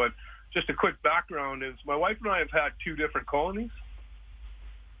didn't. But just a quick background is my wife and I have had 2 different colonies.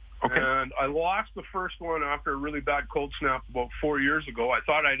 Okay. And I lost the first one after a really bad cold snap about 4 years ago. I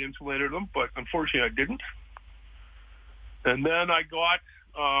thought I'd insulated them, but unfortunately I didn't. And then I got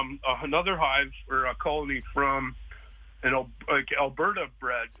another hive or a colony from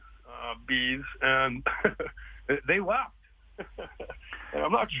Alberta-bred bees, and they left. And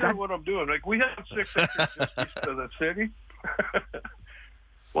I'm not sure what I'm doing. We have 6 acres just east of the city.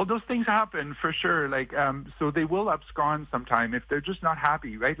 Well, those things happen for sure. So they will abscond sometime if they're just not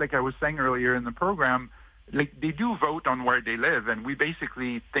happy, right? Like I was saying earlier in the program, they do vote on where they live, and we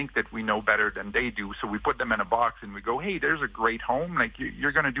basically think that we know better than they do. So we put them in a box and we go, hey, there's a great home.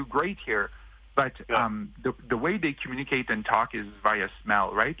 You're going to do great here. But the way they communicate and talk is via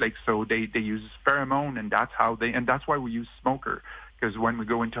smell, right? Like, so they use pheromone, and that's why we use smoker, because when we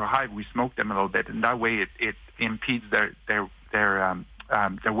go into a hive, we smoke them a little bit, and that way it impedes their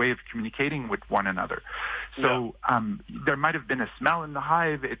way of communicating with one another. So there might have been a smell in the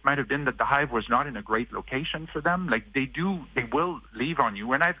hive. It might have been that the hive was not in a great location for them. Like, they will leave on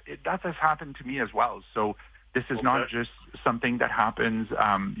you, and that has happened to me as well. So this is not just something that happens,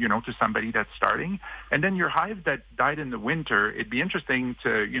 to somebody that's starting. And then your hive that died in the winter, it'd be interesting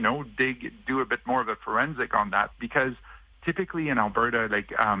to, do a bit more of a forensic on that, because typically in Alberta,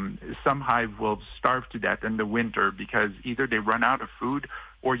 like some hive will starve to death in the winter because either they run out of food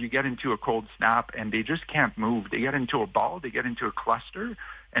or you get into a cold snap and they just can't move. They get into a ball, they get into a cluster,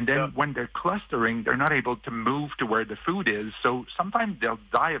 and then when they're clustering, they're not able to move to where the food is. So sometimes they'll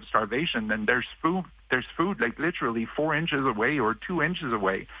die of starvation, and there's food like literally 4 inches away or 2 inches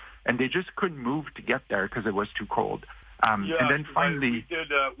away, and they just couldn't move to get there because it was too cold. And then finally,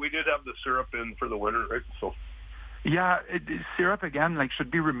 we did have the syrup in for the winter, right? So. Yeah, syrup again, like,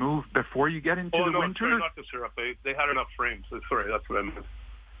 should be removed before you get into the winter. Sorry, not the syrup. They had enough frames. Sorry, that's what I meant.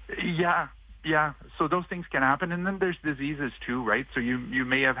 Yeah. So those things can happen, and then there's diseases too, right? So you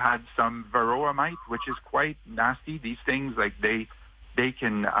may have had some varroa mite, which is quite nasty. These things, like, they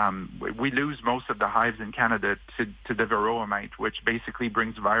can. We lose most of the hives in Canada to the varroa mite, which basically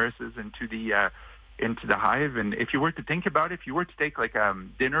brings viruses into the hive. And if you were to think about it, if you were to take like a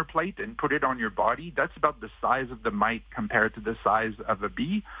dinner plate and put it on your body, that's about the size of the mite compared to the size of a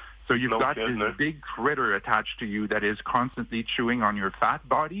bee. So you've got this big critter attached to you that is constantly chewing on your fat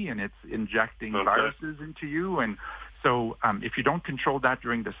body, and it's injecting viruses into you. And so if you don't control that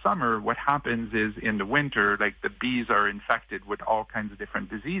during the summer, what happens is in the winter, like, the bees are infected with all kinds of different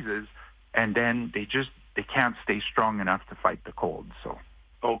diseases, and then they can't stay strong enough to fight the cold. So.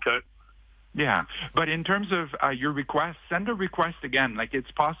 Okay. Yeah, but in terms of your request, send a request again. Like,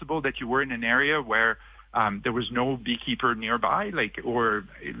 it's possible that you were in an area where there was no beekeeper nearby, or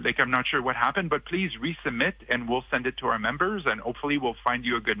I'm not sure what happened, but please resubmit and we'll send it to our members, and hopefully we'll find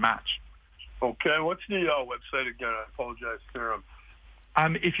you a good match. Okay, what's the website again? I apologize, Sarah.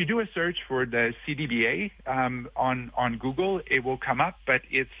 If you do a search for the CDBA on Google, it will come up, but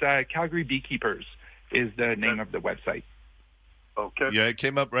it's Calgary Beekeepers is the name of the website. Okay. Yeah, it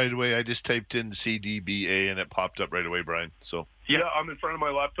came up right away. I just typed in CDBA and it popped up right away, Brian. So yeah, I'm in front of my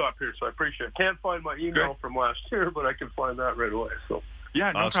laptop here, so I appreciate it. Can't find my email from last year, but I can find that right away. So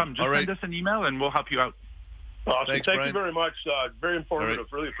yeah, no problem. Just send us an email and we'll help you out. Awesome. Thanks, Thank Brian. you very much. Very informative.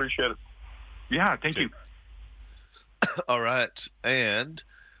 Really appreciate it. Yeah, thank you. All right. And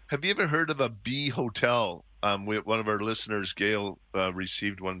have you ever heard of a bee hotel? One of our listeners, Gail,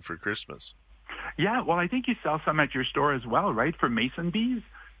 received one for Christmas. Yeah, well, I think you sell some at your store as well, right, for mason bees?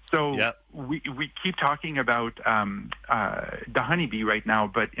 So we keep talking about the honeybee right now,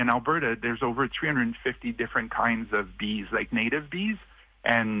 but in Alberta, there's over 350 different kinds of bees, like native bees,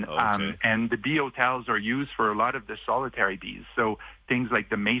 and the bee hotels are used for a lot of the solitary bees. So things like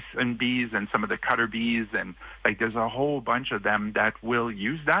the mason bees and some of the cutter bees, and like there's a whole bunch of them that will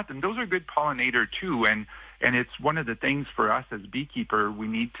use that, and those are good pollinator too. And it's one of the things for us as beekeeper, we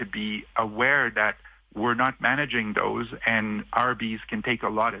need to be aware that we're not managing those, and our bees can take a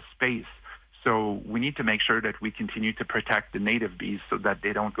lot of space. So we need to make sure that we continue to protect the native bees so that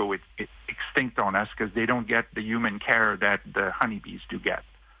they don't go extinct on us, because they don't get the human care that the honeybees do get.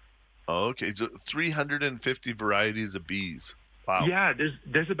 Oh, okay. So 350 varieties of bees. Wow. Yeah,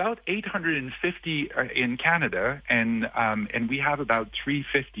 there's about 850 in Canada, and we have about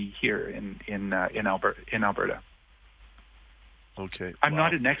 350 here in Alberta. Okay. I'm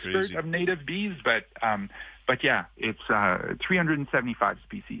not an expert of native bees, but yeah, it's 375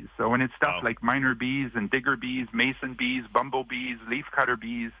 species. So, and it's stuff like minor bees and digger bees, mason bees, bumblebees, leafcutter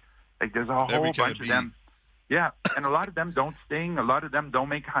bees. Like, there's a whole bunch of them. Yeah, and a lot of them don't sting. A lot of them don't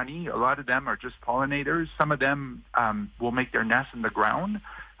make honey. A lot of them are just pollinators. Some of them will make their nest in the ground.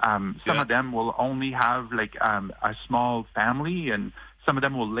 Some of them will only have like a small family, and some of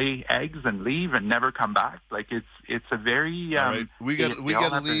them will lay eggs and leave and never come back. Like, it's a very all right. We got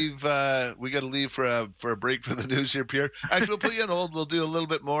to leave for a break for the news here, Pierre. Actually, we'll put you on hold. We'll do a little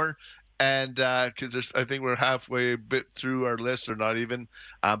bit more. And because I think we're halfway a bit through our list, or not even.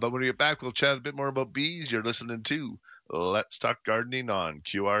 But when we get back, we'll chat a bit more about bees. You're listening to Let's Talk Gardening on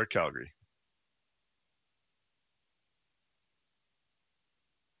QR Calgary.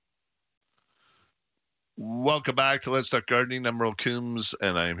 Welcome back to Let's Talk Gardening. I'm Merle Coombs,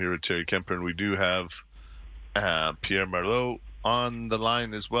 and I am here with Terry Kemper. And we do have Pierre Marleau on the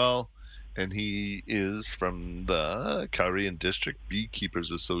line as well. and he is from the Calgary and District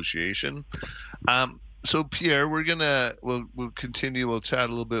Beekeepers Association. So Pierre, we'll continue. We'll chat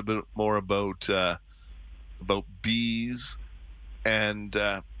a little bit more about bees, and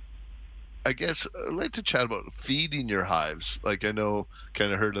I guess I'd like to chat about feeding your hives. Like I know,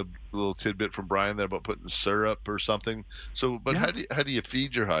 kind of heard a little tidbit from Brian there about putting syrup or something. So, but how do you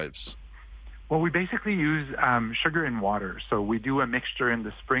feed your hives? Well, we basically use sugar and water. So we do a mixture in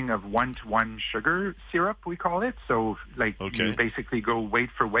the spring of 1-to-1 sugar syrup, we call it. So you basically go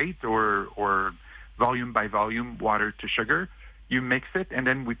weight for weight or volume by volume, water to sugar. You mix it, and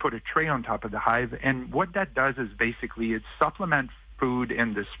then we put a tray on top of the hive. And what that does is basically it supplements food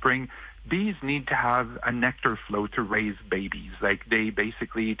in the spring. Bees need to have a nectar flow to raise babies. Like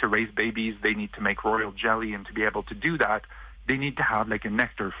to raise babies, they need to make royal jelly, and to be able to do that, they need to have like a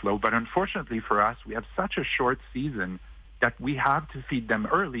nectar flow. But unfortunately for us, we have such a short season that we have to feed them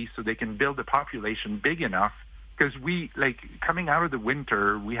early so they can build a population big enough. Because coming out of the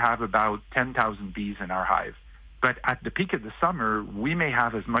winter, we have about 10,000 bees in our hive. But at the peak of the summer, we may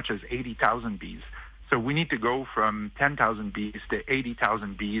have as much as 80,000 bees. So we need to go from 10,000 bees to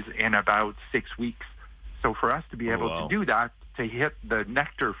 80,000 bees in about 6 weeks. So for us to be able to do that, to hit the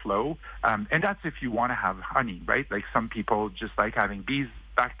nectar flow, and that's if you want to have honey, right? Like some people just like having bees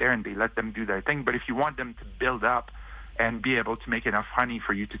back there and they let them do their thing. But if you want them to build up and be able to make enough honey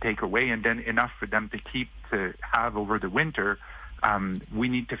for you to take away and then enough for them to have over the winter, we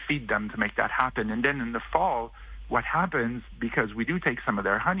need to feed them to make that happen. And then in the fall, what happens, because we do take some of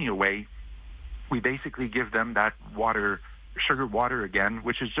their honey away, we basically give them that sugar water again,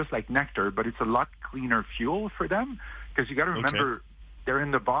 which is just like nectar, but it's a lot cleaner fuel for them. Because you got to remember, they're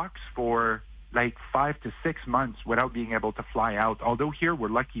in the box for like 5 to 6 months without being able to fly out. Although here we're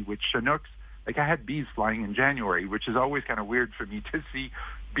lucky with Chinooks. Like I had bees flying in January, which is always kind of weird for me to see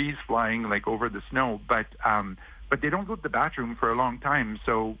bees flying like over the snow. But they don't go to the bathroom for a long time.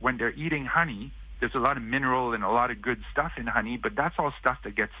 So when they're eating honey, there's a lot of mineral and a lot of good stuff in honey, but that's all stuff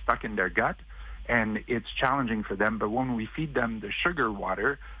that gets stuck in their gut. And it's challenging for them. But when we feed them the sugar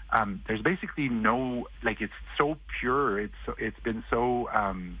water, there's basically it's so pure. It's been so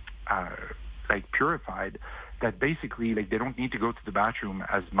purified that basically they don't need to go to the bathroom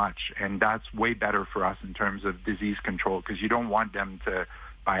as much. And that's way better for us in terms of disease control, because you don't want them to,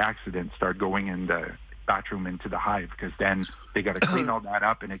 by accident, start going in the bathroom into the hive, because then they got to clean all that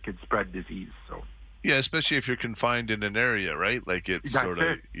up and it could spread disease. So yeah, especially if you're confined in an area, right? Like it's that's sort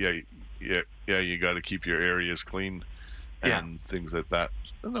of you got to keep your areas clean and things like that.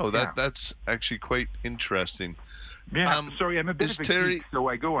 No, that's actually quite interesting. Yeah, sorry, I'm a bit of a geek, so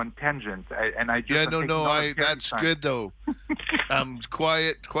I go on tangents, that's good though.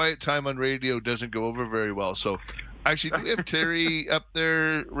 Quiet time on radio doesn't go over very well. So, actually, do we have Terry up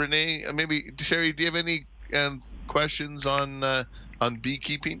there, Renee? Maybe Terry, do you have any questions on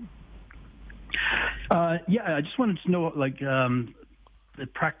beekeeping? I just wanted to know, the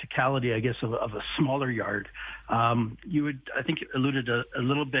practicality, I guess, of a smaller yard. You would, I think, alluded a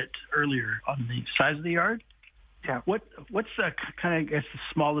little bit earlier on the size of the yard. Yeah. What's the the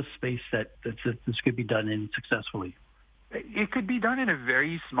smallest space that this could be done in successfully? It could be done in a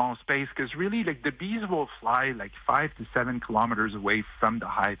very small space, because really, the bees will fly 5 to 7 kilometers away from the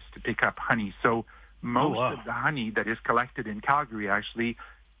hives to pick up honey. So most of the honey that is collected in Calgary actually,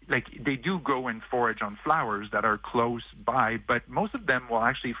 they do go and forage on flowers that are close by, but most of them will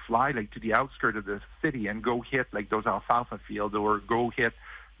actually fly to the outskirts of the city and go hit those alfalfa fields or go hit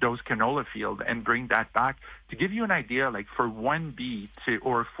those canola fields and bring that back. To give you an idea, for one bee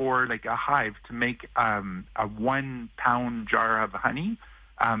for a hive to make a 1 pound jar of honey,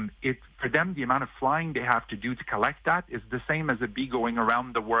 for them, the amount of flying they have to do to collect that is the same as a bee going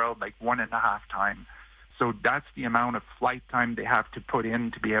around the world 1.5 times. So that's the amount of flight time they have to put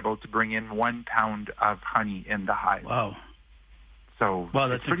in to be able to bring in 1 pound of honey in the hive. Wow. So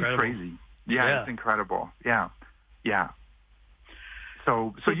that's pretty incredible. Crazy. Yeah, it's incredible. Yeah.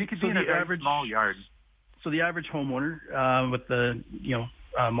 So you could be in a very small yard. So the average homeowner with the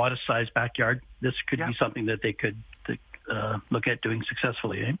modest sized backyard, this could be something that they could look at doing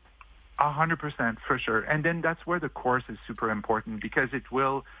successfully, eh? 100% for sure. And then that's where the course is super important, because it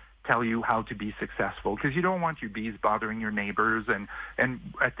will tell you how to be successful, because you don't want your bees bothering your neighbors. And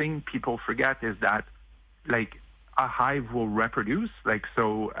a thing people forget is that a hive will reproduce.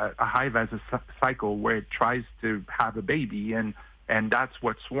 So a hive has a cycle where it tries to have a baby, and that's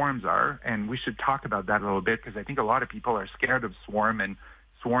what swarms are. And we should talk about that a little bit, because I think a lot of people are scared of swarm, and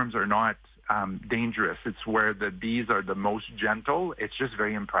swarms are not dangerous. It's where the bees are the most gentle. It's just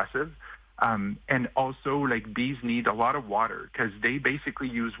very impressive. And also, like, bees need a lot of water because they basically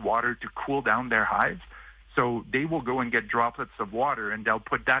use water to cool down their hives. So they will go and get droplets of water, and they'll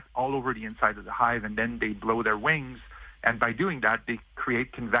put that all over the inside of the hive, and then they blow their wings. And by doing that, they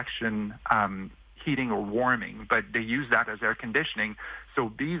create convection heating or warming, but they use that as air conditioning. So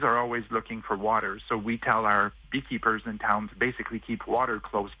bees are always looking for water. So we tell our beekeepers in town to basically keep water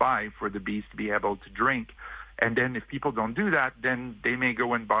close by for the bees to be able to drink. And then if people don't do that, then they may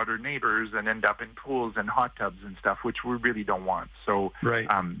go and bother neighbors and end up in pools and hot tubs and stuff, which we really don't want. So right.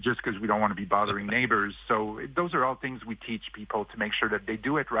 Just because we don't want to be bothering neighbors. So those are all things we teach people to make sure that they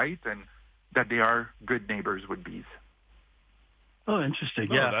do it right and that they are good neighbors with bees. Oh,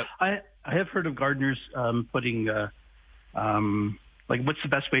 interesting. Yeah, I have heard of gardeners putting, like, what's the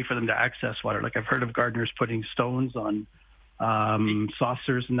best way for them to access water? Like, I've heard of gardeners putting stones on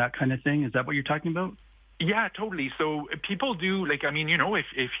saucers and that kind of thing. Is that what you're talking about? Yeah, totally. So people do, like, I mean, you know, if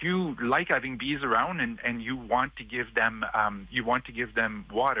you like having bees around and you want to give them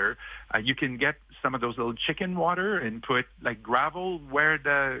water, you can get some of those little chicken water and put like gravel where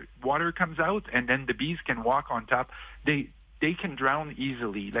the water comes out, and then the bees can walk on top. They can drown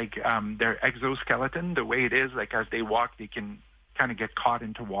easily, like their exoskeleton, the way it is, like as they walk, they can kind of get caught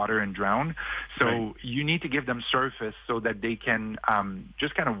into water and drown. So right. You need to give them surface so that they can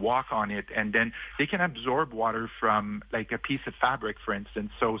just kind of walk on it, and then they can absorb water from like a piece of fabric, for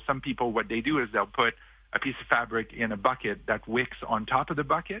instance. So some people, what they do is they'll put a piece of fabric in a bucket that wicks on top of the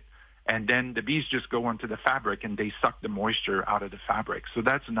bucket, and then the bees just go onto the fabric and they suck the moisture out of the fabric. So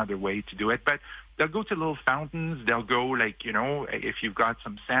that's another way to do it. But they'll go to little fountains. They'll go, like, you know, if you've got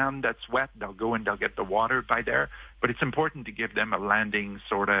some sand that's wet, they'll go and they'll get the water by there. But it's important to give them a landing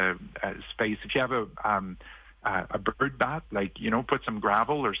sort of space. If you have a bird bath, like, you know, put some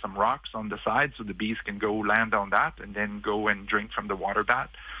gravel or some rocks on the side so the bees can go land on that and then go and drink from the water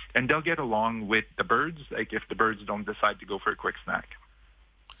bath. And they'll get along with the birds, like if the birds don't decide to go for a quick snack.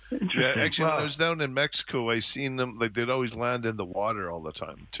 Yeah, actually, when I was down in Mexico, I seen them, like, they'd always land in the water all the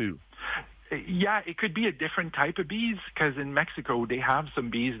time, too. Yeah, it could be a different type of bees, because in Mexico, they have some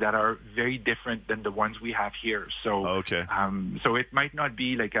bees that are very different than the ones we have here. So, okay. So it might not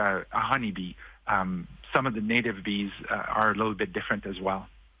be like a honeybee. Some of the native bees are a little bit different as well.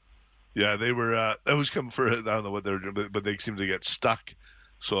 Yeah, they were, I was coming for, I don't know what they were doing, but they seemed to get stuck.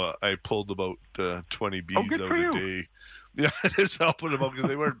 So I pulled about 20 bees out a day. Yeah, just helping them out because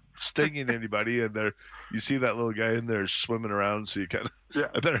they weren't stinging anybody, and you see that little guy in there swimming around, so you kind of,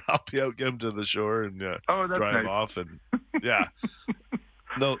 I better help you out, get him to the shore, and dry him off, and yeah.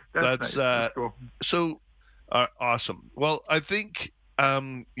 No, that's cool. So awesome. Well, I think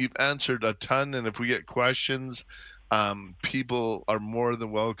you've answered a ton, and if we get questions, people are more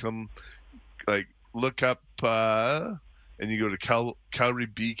than welcome. Like, look up and you go to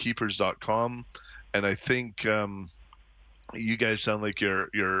CalgaryBeekeepers.com, and I think you guys sound like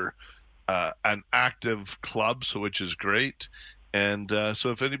you're an active club, so which is great. And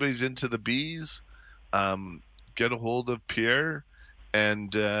so if anybody's into the bees, get a hold of Pierre,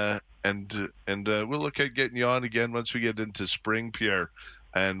 and we'll look at getting you on again once we get into spring, Pierre.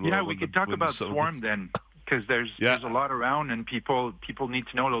 And we could talk about swarm then, because there's a lot around, and people need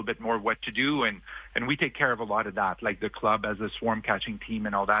to know a little bit more what to do, and we take care of a lot of that, like the club as a swarm catching team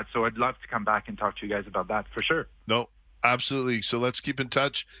and all that. So I'd love to come back and talk to you guys about that for sure. No, absolutely. So let's keep in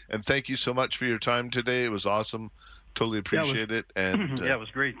touch, and thank you so much for your time today. It was awesome. Totally appreciate it. And it was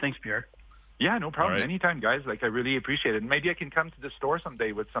great. Thanks, Pierre. Yeah, no problem. Right. Anytime, guys. Like, I really appreciate it. Maybe I can come to the store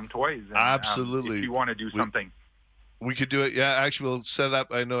someday with some toys. And, absolutely. If you want to do something. We could do it. Yeah, actually, we'll set up.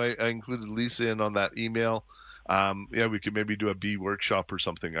 I know I included Lisa in on that email. We could maybe do a bee workshop or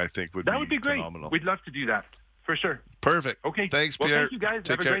something. I think that would be great. Phenomenal. We'd love to do that for sure. Perfect. Okay. Thanks, Pierre. Well, thank you, guys.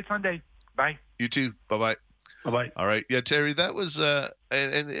 Have a great Sunday. Bye. You too. Bye-bye. Bye-bye. All right. Yeah, Terry, that was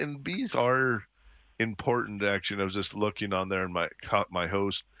and bees are important. Actually, I was just looking on there and my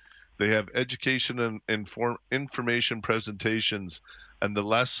host. They have education and information presentations, and the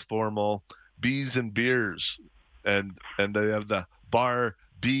less formal bees and beers, and they have the bar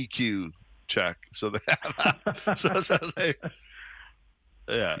BQ check. So they have so they,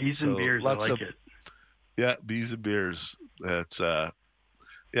 yeah, bees and beers. I like it. Yeah, bees and beers. That's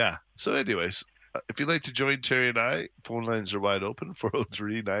yeah. So, anyways, if you'd like to join Terry and I, phone lines are wide open: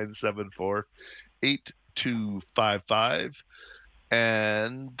 403-974-8255.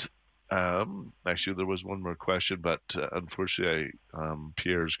 And actually, there was one more question, but unfortunately,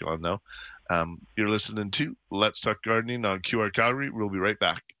 Pierre's gone now. You're listening to Let's Talk Gardening on QR Calgary. We'll be right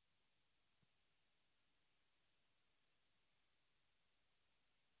back.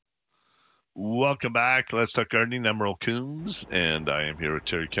 Welcome back. Let's Talk Gardening. I'm Merle Coombs, and I am here with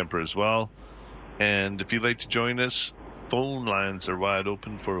Terry Kemper as well. And if you'd like to join us, phone lines are wide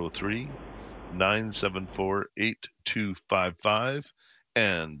open, 403-974-8255.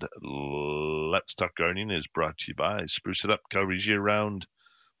 And Let's Talk Gardening is brought to you by Spruce It Up, Calgary's year-round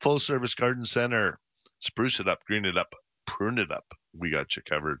full-service garden center. Spruce it up, green it up, prune it up. We got you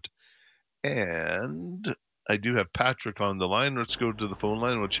covered. And I do have Patrick on the line. Let's go to the phone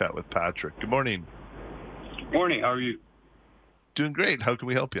line. We'll chat with Patrick. Good morning. Morning. How are you? Doing great. How can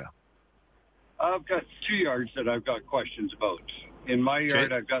we help you? I've got 2 yards that I've got questions about. In my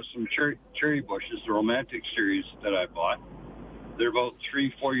yard, I've got some cherry bushes, the Romantic series that I bought. They're about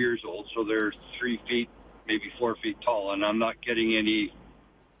 3-4 years old, so they're 3 feet, maybe 4 feet tall, and I'm not getting any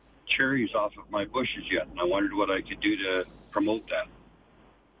cherries off of my bushes yet. And I wondered what I could do to promote that.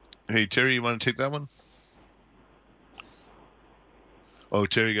 Hey, Terry, you want to take that one? Oh,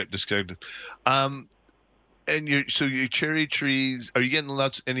 Terry got disconnected. And your cherry trees, are you getting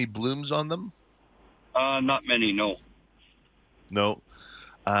any blooms on them? Not many, no. No.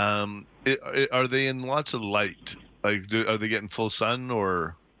 Are they in lots of light? Like, are they getting full sun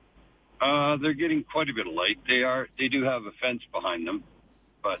or? They're getting quite a bit of light. They do have a fence behind them,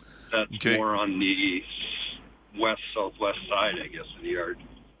 but that's more on the southwest side, I guess, of the yard.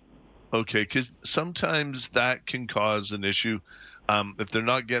 Okay, because sometimes that can cause an issue. If they're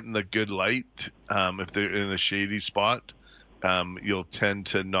not getting the good light, if they're in a shady spot, you'll tend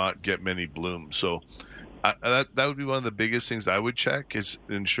to not get many blooms. So that would be one of the biggest things I would check, is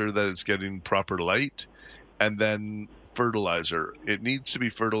ensure that it's getting proper light. And then fertilizer. It needs to be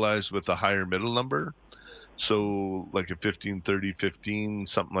fertilized with a higher middle number. So like a 15, 30, 15,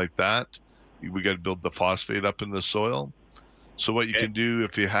 something like that. We got to build the phosphate up in the soil. So what you can do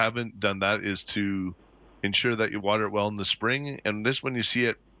if you haven't done that is to ensure that you water it well in the spring. And this, when you see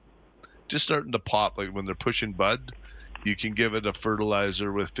it just starting to pop, like when they're pushing bud, you can give it a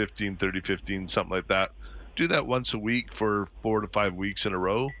fertilizer with 15, 30, 15, something like that. Do that once a week for 4 to 5 weeks in a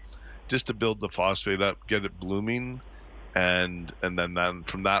row, just to build the phosphate up, get it blooming. And then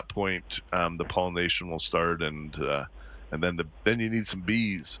from that point, the pollination will start, and then you need some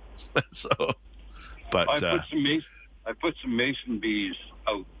bees. So, but I put some mason bees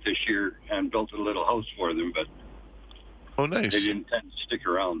out this year and built a little house for them, but nice. They didn't tend to stick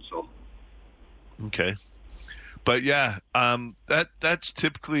around. So okay, but yeah, that's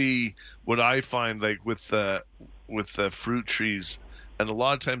typically what I find, like with the fruit trees, and a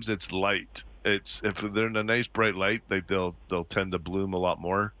lot of times it's light. It's if they're in a nice bright light, they'll tend to bloom a lot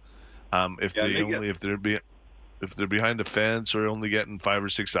more. If they're behind a fence or only getting 5 or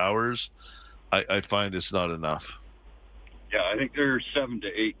 6 hours, I find it's not enough. Yeah, I think they're 7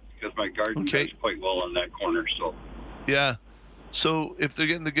 to 8 because my garden does quite well on that corner. So yeah, so if they're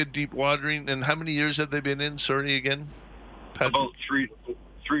getting the good deep watering, and how many years have they been in? Sorry again, Patrick? About 3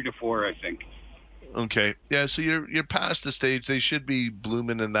 to 4, I think. Okay. Yeah, so you're past the stage. They should be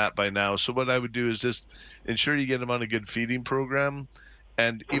blooming in that by now. So what I would do is just ensure you get them on a good feeding program,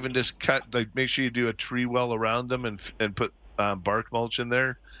 and even just make sure you do a tree well around them and put bark mulch in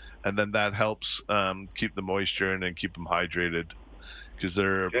there, and then that helps keep the moisture in and keep them hydrated, because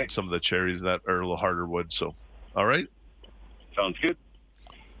they're some of the cherries that are a little harder wood. So, all right. Sounds good.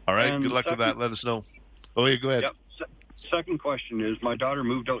 All right. Good luck with that. Let us know. Oh, yeah, go ahead. Yep. Second question is, my daughter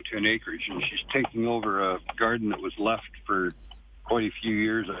moved out to an acreage, and she's taking over a garden that was left for quite a few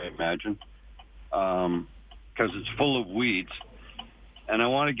years, I imagine, because it's full of weeds. And I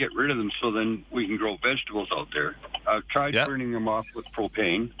want to get rid of them so then we can grow vegetables out there. I've tried burning them off with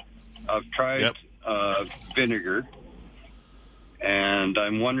propane. I've tried vinegar. And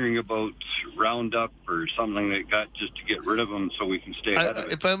I'm wondering about Roundup or something like that, just to get rid of them so we can stay ahead of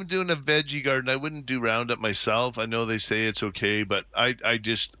it. If I'm doing a veggie garden, I wouldn't do Roundup myself. I know they say it's okay, but I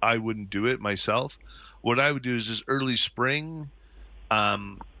wouldn't do it myself. What I would do is this early spring,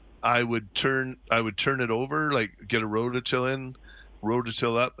 I would turn it over, like get a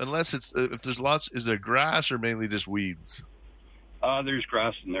rototill up, unless it's if there's lots. Is there grass or mainly just weeds? There's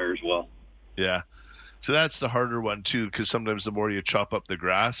grass in there as well. Yeah. So that's the harder one too, because sometimes the more you chop up the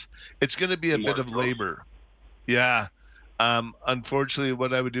grass, it's going to be a bit of labor. Yeah. Unfortunately,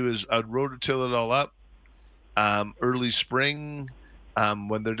 what I would do is I'd rototill it all up early spring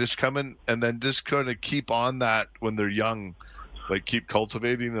when they're just coming, and then just kind of keep on that when they're young, like keep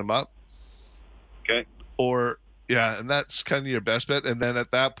cultivating them up. Okay. And that's kind of your best bet. And then at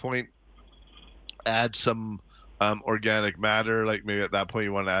that point, add some organic matter. Like maybe at that point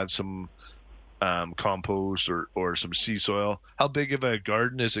you want to add some compost or some sea soil. How big of a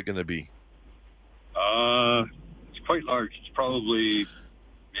garden is it going to be? It's quite large. It's probably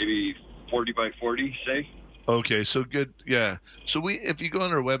maybe 40 by 40, say. Okay, so good. Yeah. So if you go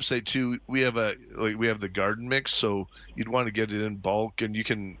on our website too, we have the garden mix. So you'd want to get it in bulk, and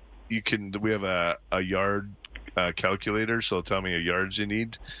we have a yard calculator. So it'll tell me a yards you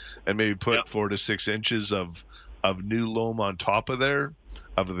need, and maybe put 4 to 6 inches of new loam on top of there,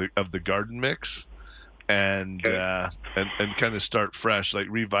 of the garden mix, and kind of start fresh, like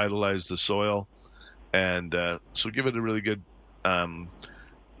revitalize the soil, and so give it a really good.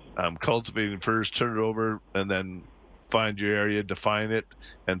 Cultivating first, turn it over, and then find your area, define it,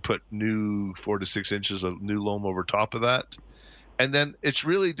 and put new 4 to 6 inches of new loam over top of that. And then it's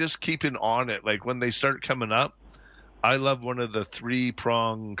really just keeping on it. Like when they start coming up, I love one of the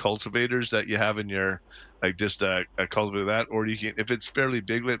 3-prong cultivators that you have in your, like just a cultivator that, or you can, if it's fairly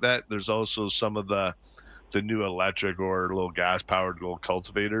big like that, there's also some of the new electric or little gas powered little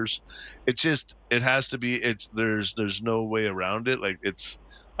cultivators. It has to be, there's no way around it. Like it's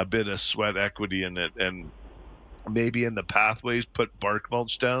a bit of sweat equity in it, and maybe in the pathways put bark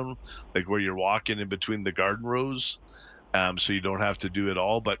mulch down, like where you're walking in between the garden rows, so you don't have to do it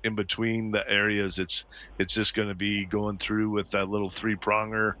all. But in between the areas, it's just going to be going through with that little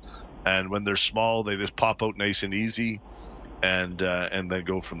 3-pronger, and when they're small, they just pop out nice and easy, and then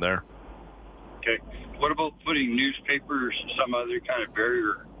go from there. Okay. What about putting newspaper or some other kind of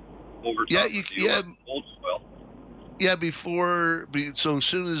barrier over top of the old soil? Yeah, before anything's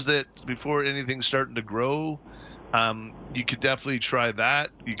starting to grow, you could definitely try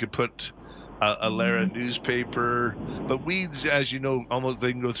that. You could put a layer of newspaper, but weeds, as you know, almost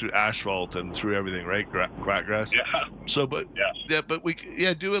they can go through asphalt and through everything, right? Quackgrass. Yeah. So, but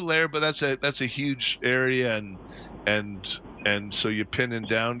do a layer, but that's a huge area, and so you're pinning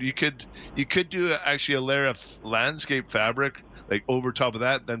down. You could do actually a layer of landscape fabric like over top of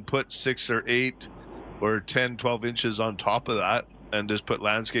that, then put 6 or 8 or 10, 12 inches on top of that, and just put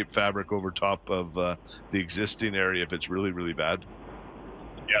landscape fabric over top of the existing area if it's really, really bad.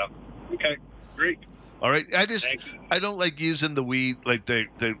 Yeah. Okay. Great. All right. I don't like using the weed, like the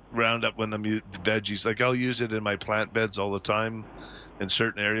Roundup when the veggies. Like I'll use it in my plant beds all the time in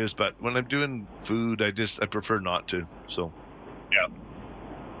certain areas, but when I'm doing food, I prefer not to. So. Yeah.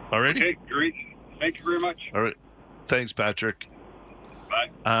 All right. Okay. Great. Thank you very much. All right. Thanks, Patrick.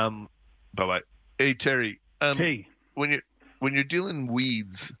 Bye. Bye-bye. Hey, Terry. Hey. When you're dealing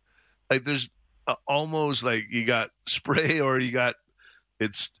weeds, like there's almost like you got spray or you got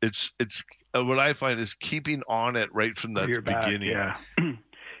it's what I find is keeping on it right from the beginning. Yeah.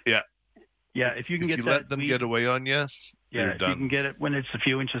 Yeah. Yeah. If you can let them get away on you, yeah, if you can get it when it's a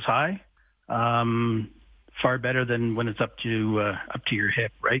few inches high, far better than when it's up to your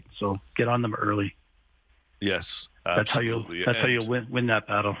hip, right? So get on them early. Yes, absolutely. That's how you'll win that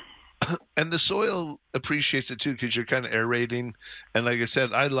battle. And the soil appreciates it too, because you're kind of aerating. And like I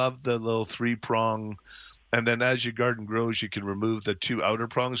said, I love the little 3-prong. And then as your garden grows, you can remove the 2 outer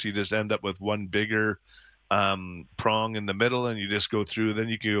prongs. You just end up with one bigger prong in the middle, and you just go through. Then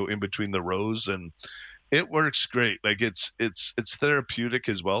you can go in between the rows, and it works great. Like it's therapeutic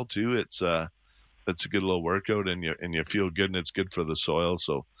as well too. It's a good little workout, and you feel good, and it's good for the soil.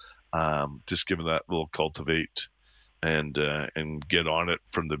 So just give it that little cultivate. And get on it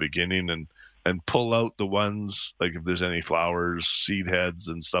from the beginning, and pull out the ones, like if there's any flowers, seed heads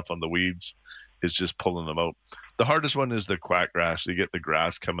and stuff on the weeds, it's just pulling them out. The hardest one is the quackgrass. You get the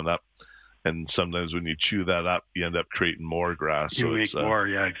grass coming up, and sometimes when you chew that up, you end up creating more grass. You make more,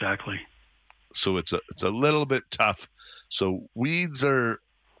 yeah, exactly. So it's a little bit tough. So weeds are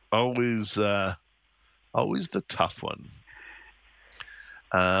always the tough one.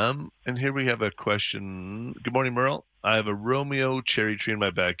 And here we have a question. Good morning, Merle. I have a Romeo cherry tree in my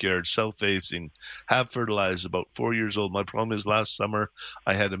backyard, south-facing, half fertilized, about 4 years old. My problem is last summer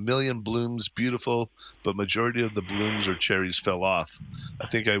I had 1 million blooms, beautiful, but majority of the blooms or cherries fell off. I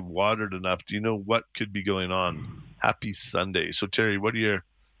think I watered enough. Do you know what could be going on? Happy Sunday. So, Terry, what are your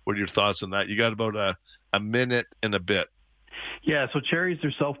thoughts on that? You got about a minute and a bit. Yeah, so cherries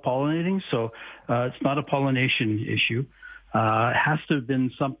are self-pollinating, so it's not a pollination issue. It has to have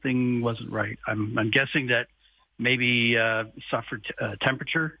been something wasn't right. I'm guessing that maybe suffered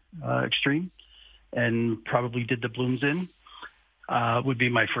temperature extreme and probably did the blooms in, would be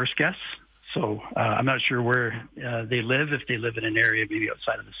my first guess. So I'm not sure where they live, if they live in an area maybe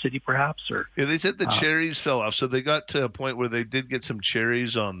outside of the city perhaps. Or yeah, they said the cherries fell off. So they got to a point where they did get some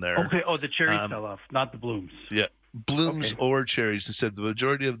cherries on there. Okay, the cherries fell off, not the blooms. Yeah, blooms or cherries. They said the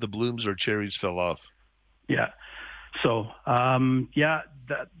majority of the blooms or cherries fell off. Yeah. So,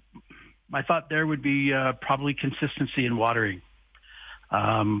 my thought there would be probably consistency in watering.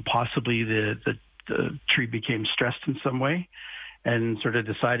 Possibly the tree became stressed in some way, and sort of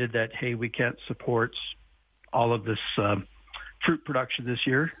decided that, hey, we can't support all of this fruit production this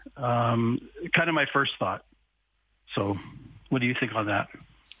year. Kind of my first thought. So what do you think on that?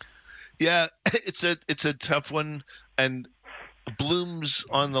 Yeah, it's a tough one, and blooms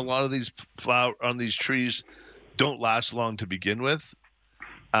on a lot of these trees don't last long to begin with.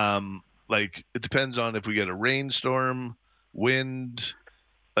 Like, it depends on if we get a rainstorm, wind.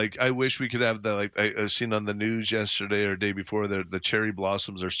 Like, I wish we could have I seen on the news yesterday or day before, the cherry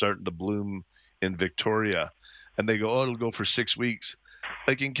blossoms are starting to bloom in Victoria, and they go, oh, it'll go for 6 weeks.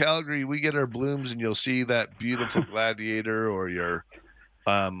 Like in Calgary, we get our blooms, and you'll see that beautiful gladiator or your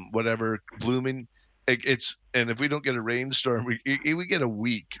whatever blooming. And if we don't get a rainstorm, we get a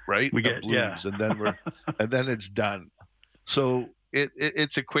week, right? We get blooms, and then and then it's done. So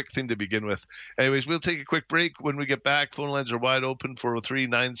it's a quick thing to begin with. Anyways, we'll take a quick break. When we get back, phone lines are wide open,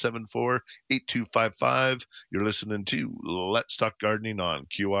 403-974-8255. You're listening to Let's Talk Gardening on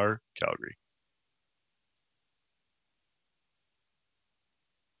QR Calgary.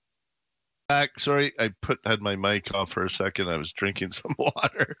 Back. Sorry, I had my mic off for a second. I was drinking some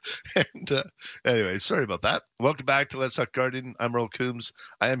water. And anyway, sorry about that. Welcome back to Let's Talk Gardening. I'm Earl Coombs.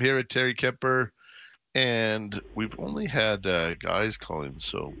 I am here with Terry Kemper. And we've only had guys calling.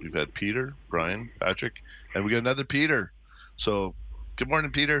 So we've had Peter, Brian, Patrick, and we got another Peter. So good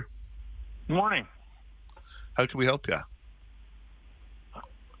morning, Peter. Good morning. How can we help you?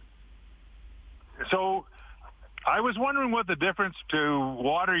 So I was wondering what the difference to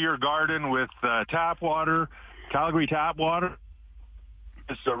water your garden with tap water, Calgary tap water.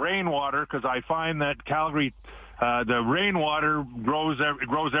 It's the rainwater, because I find that Calgary, the rainwater grows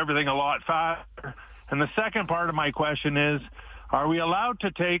everything a lot faster. And the second part of my question is, are we allowed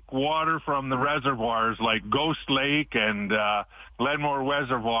to take water from the reservoirs like Ghost Lake and Glenmore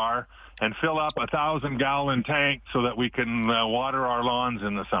Reservoir and fill up 1,000-gallon tank so that we can water our lawns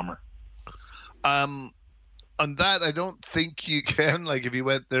in the summer? On that, I don't think you can. Like, if you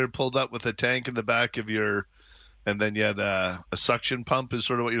went there, pulled up with a tank in the back of your, and then you had a suction pump is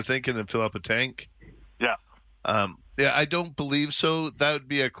sort of what you're thinking, and fill up a tank. Yeah. Yeah, I don't believe so. That would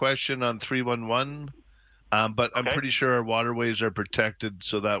be a question on 311. But I'm pretty sure our waterways are protected,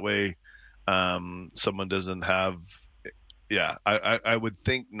 so that way someone doesn't have. Yeah, I would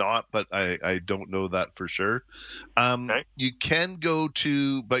think not, but I don't know that for sure. You can go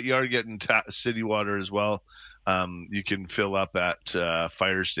to, but you are getting city water as well. You can fill up at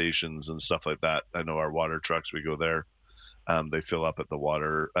fire stations and stuff like that. I know our water trucks, we go there. They fill up at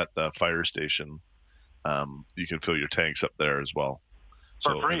the fire station. You can fill your tanks up there as well.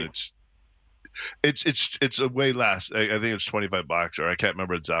 For free. It's a way less. I think it's $25, or I can't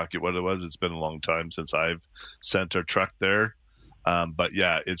remember exactly what it was. It's been a long time since I've sent our truck there. But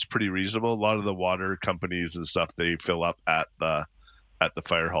yeah, it's pretty reasonable. A lot of the water companies and stuff, they fill up at the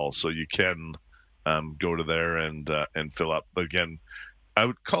fire hall, so you can go to there and fill up. But again, I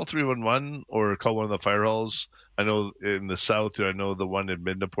would call 311 or call one of the fire halls. I know in the south, I know the one in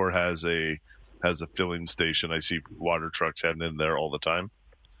Midnapore has a filling station. I see water trucks heading in there all the time.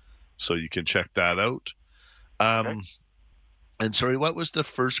 So you can check that out. And sorry, what was the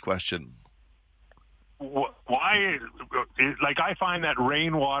first question? Why? Like, I find that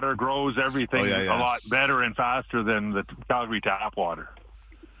rainwater grows everything a lot better and faster than the Calgary tap water.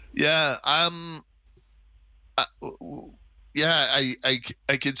 Yeah. I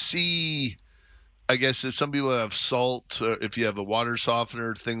could see. I guess if some people have salt, or if you have a water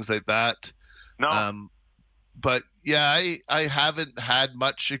softener, things like that. No. But yeah, I haven't had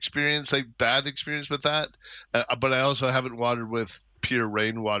much experience, like bad experience with that. But I also haven't watered with pure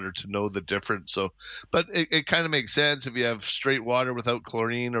rainwater to know the difference. So, but it kind of makes sense if you have straight water without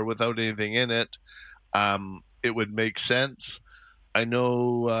chlorine or without anything in it. It would make sense. I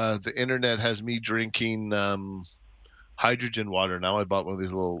know the internet has me drinking hydrogen water now. I bought one of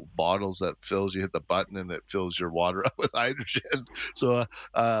these little bottles that fills. You hit the button and it fills your water up with hydrogen. So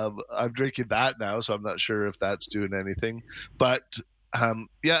I'm drinking that now. So I'm not sure if that's doing anything. But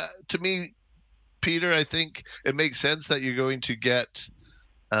yeah, to me, Peter, I think it makes sense that you're going to get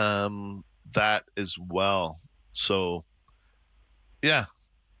that as well. So yeah,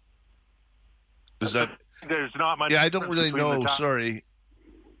 is that? There's not much. Yeah, I don't really know. Sorry.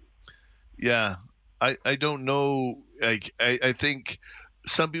 Yeah, I don't know. Like, I think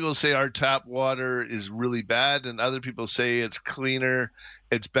some people say our tap water is really bad, and other people say it's cleaner.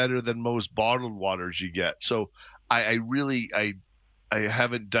 It's better than most bottled waters you get. So I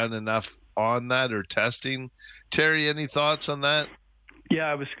haven't done enough on that or testing. Terry, any thoughts on that? Yeah,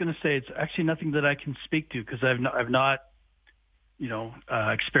 I was going to say it's actually nothing that I can speak to, because I've not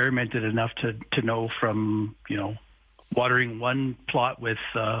experimented enough to know from watering one plot with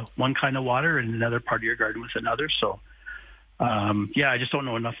one kind of water and another part of your garden with another. So, I just don't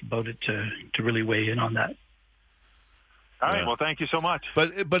know enough about it to really weigh in on that. All right. Well, thank you so much.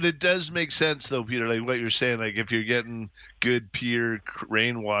 But it does make sense, though, Peter, like what you're saying. Like if you're getting good pure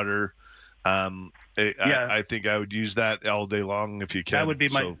rainwater, I think I would use that all day long if you can. That would be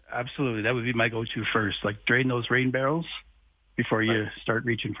absolutely. That would be my go-to first. Like drain those rain barrels before you start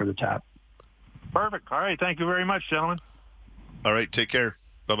reaching for the tap. Perfect. All right. Thank you very much, gentlemen. All right. Take care.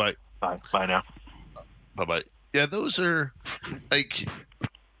 Bye-bye. Bye. Bye now. Bye-bye. Yeah, those are like,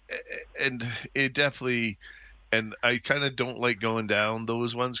 and it definitely, and I kind of don't like going down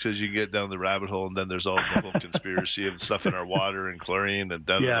those ones because you get down the rabbit hole and then there's all the whole conspiracy of stuff in our water and chlorine and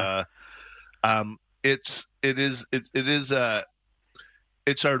da-da-da. It's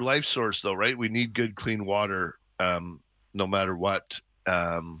our life source though, right? We need good, clean water, no matter what.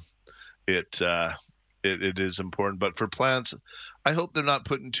 It is important, but for plants, I hope they're not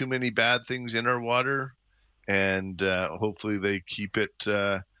putting too many bad things in our water, and hopefully they keep it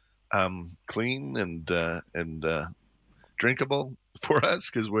clean and drinkable for us,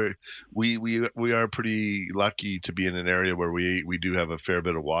 because we are pretty lucky to be in an area where we do have a fair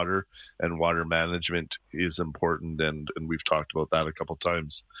bit of water, and water management is important, and we've talked about that a couple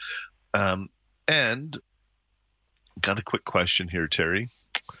times. And got a quick question here, Terry.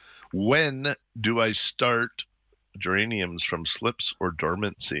 When do I start geraniums from slips or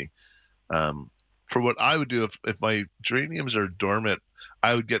dormancy? For what I would do if my geraniums are dormant,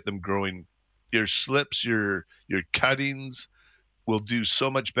 I would get them growing. Your slips, your cuttings will do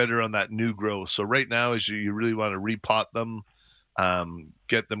so much better on that new growth. So right now is you really want to repot them,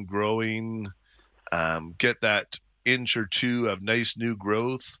 get them growing, get that inch or two of nice new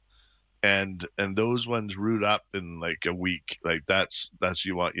growth. And those ones root up in like a week. Like that's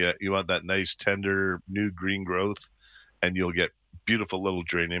you want that nice tender new green growth, and you'll get beautiful little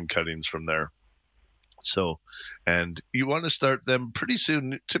geranium cuttings from there. So, and you want to start them pretty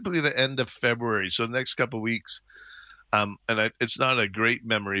soon, typically the end of February. So the next couple of weeks. It's not a great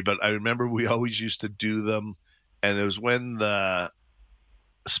memory, but I remember we always used to do them, and it was when the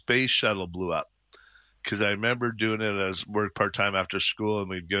space shuttle blew up. Because I remember doing it as work part-time after school, and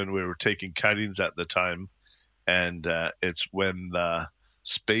we were taking cuttings at the time, and it's when the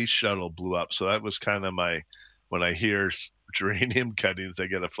space shuttle blew up. So that was kind of when I hear geranium cuttings, I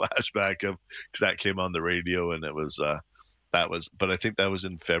get a flashback of, because that came on the radio, and it was but I think that was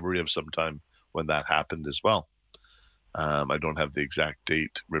in February of some time when that happened as well. I don't have the exact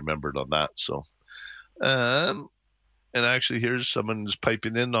date remembered on that. So, and actually, here's someone who's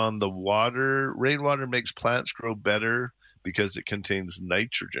piping in on the water. Rainwater makes plants grow better because it contains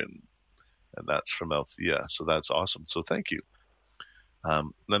nitrogen. And that's from Althea. So that's awesome. So thank you.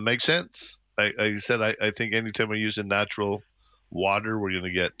 That makes sense. Like I said, I think anytime we're using natural water, we're going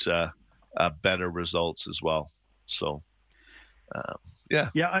to get better results as well. So, yeah.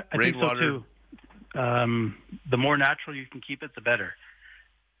 Yeah, I think so too. The more natural you can keep it, the better.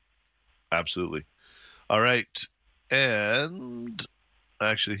 Absolutely. All right. And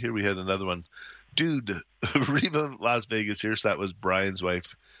actually, here we had another one. Dude, Riva Las Vegas here. So that was Brian's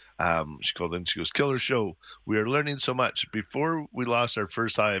wife. She called in. She goes, "Killer show. We are learning so much. Before we lost our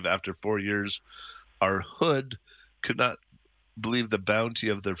first hive after 4 years, our hood could not believe the bounty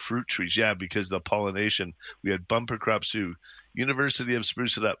of the fruit trees." Yeah, because the pollination. We had bumper crops too. University of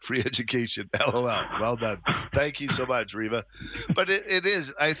Spruce It Up, free education. LOL. Well done. Thank you so much, Riva. But it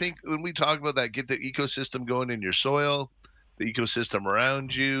is, I think when we talk about that, get the ecosystem going in your soil, the ecosystem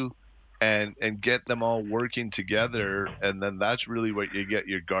around you, and get them all working together. And then that's really what you get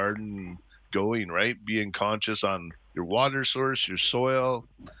your garden going, right? Being conscious on your water source, your soil,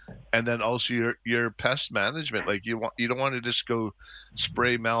 and then also your pest management. Like you don't want to just go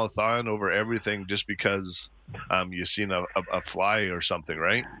spray malathion over everything just because you've seen a fly or something,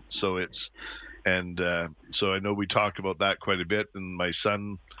 right? So so I know we talk about that quite a bit, and my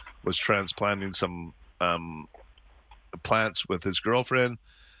son was transplanting some plants with his girlfriend,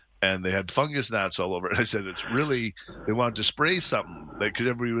 and they had fungus gnats all over it. I said, they wanted to spray something, because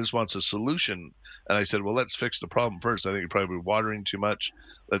everybody just wants a solution. And I said, well, let's fix the problem first. I think you're probably watering too much.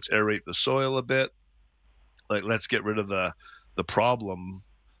 Let's aerate the soil a bit. Like, let's get rid of the problem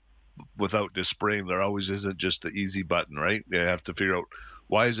without just spraying. There always isn't just the easy button, right? You have to figure out,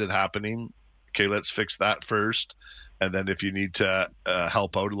 why is it happening? Okay, let's fix that first. And then if you need to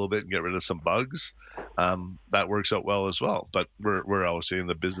help out a little bit and get rid of some bugs, that works out well as well. But we're obviously in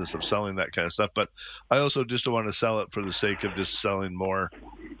the business of selling that kind of stuff. But I also just don't want to sell it for the sake of just selling more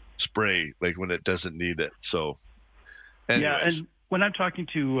spray, like when it doesn't need it. So anyways. Yeah, and when I'm talking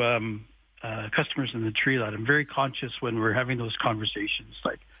to customers in the tree lot, I'm very conscious when we're having those conversations.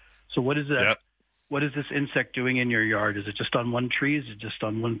 Like, so what is that? Yep. What is this insect doing in your yard? Is it just on one tree? Is it just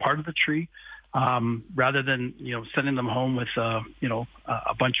on one part of the tree? Rather than, sending them home with, a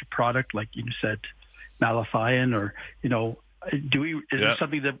bunch of product, like you said, malathion, or, is there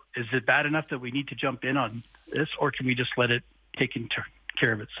something is it bad enough that we need to jump in on this, or can we just let it take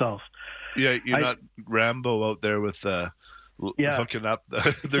care of itself? Yeah, you're not Rambo out there with hooking up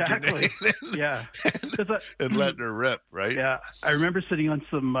the grenade and letting her rip, right? Yeah, I remember sitting on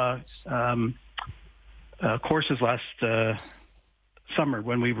some courses last summer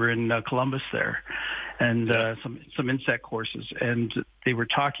when we were in Columbus there, and some insect courses, and they were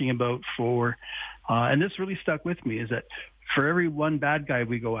talking about and this really stuck with me, is that for every one bad guy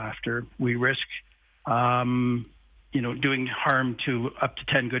we go after, we risk doing harm to up to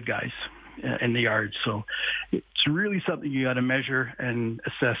 10 good guys in the yard. So it's really something you got to measure and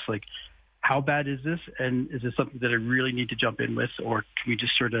assess, like, how bad is this, and is it something that I really need to jump in with, or can we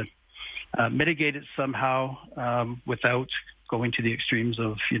just sort of mitigate it somehow without going to the extremes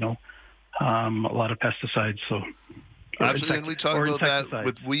of a lot of pesticides. So absolutely, and we talk about that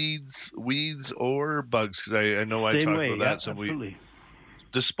with weeds or bugs, because I know I talk about that. So absolutely.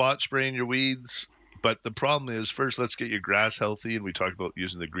 The spot spraying your weeds. But the problem is, first, let's get your grass healthy, and we talked about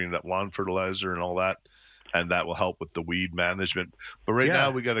using the Green Up lawn fertilizer and all that, and that will help with the weed management. But now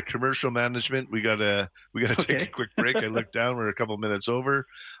we got a commercial management. We gotta take a quick break. I looked down; we're a couple minutes over.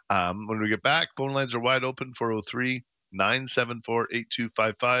 When we get back, phone lines are wide open: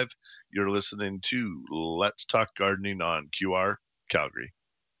 403-974-8255. You're listening to Let's Talk Gardening on QR Calgary.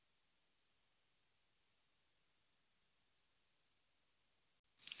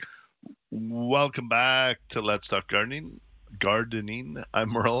 Welcome back to Let's Talk Gardening. I'm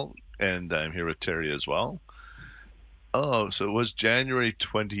Merle, and I'm here with Terry as well. Oh, so it was January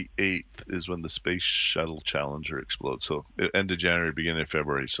 28th is when the Space Shuttle Challenger explodes. So end of January, beginning of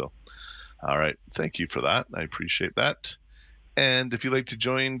February. So, all right. Thank you for that. I appreciate that. And if you'd like to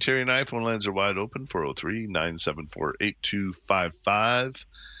join Terry and I, phone lines are wide open, 403-974-8255.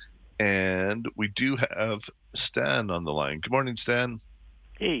 And we do have Stan on the line. Good morning, Stan.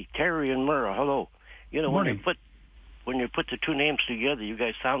 Hey, Terry and Murrah, hello. When you put the two names together, you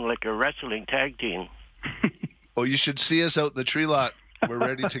guys sound like a wrestling tag team. Oh, you should see us out in the tree lot. We're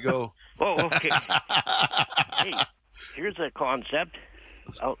ready to go. Oh, okay. Hey, here's a concept.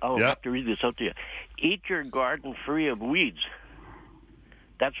 I'll have to read this out to you. Eat your garden free of weeds.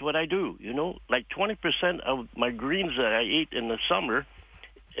 That's what I do, Like 20% of my greens that I eat in the summer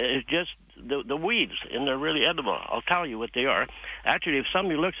is just the weeds, and they're really edible. I'll tell you what they are. Actually, if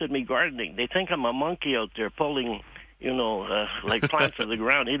somebody looks at me gardening, they think I'm a monkey out there pulling, like plants of the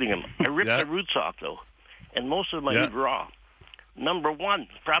ground, eating them. I rip the roots off, though, and most of them I eat raw. Number one,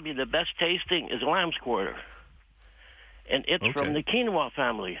 probably the best tasting, is lamb's quarter, and it's from the quinoa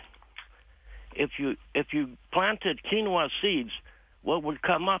family. If you planted quinoa seeds, what would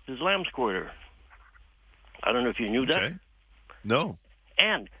come up is lamb's quarter. I don't know if you knew that. No.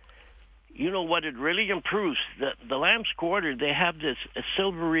 And you know what it really improves? The lamb's quarter, they have this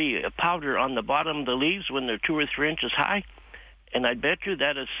silvery powder on the bottom of the leaves when they're 2 or 3 inches high. And I bet you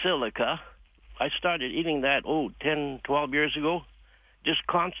that is silica. I started eating that, 10, 12 years ago, just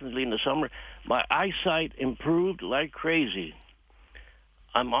constantly in the summer. My eyesight improved like crazy.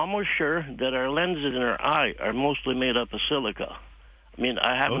 I'm almost sure that our lenses in our eye are mostly made up of silica. I mean,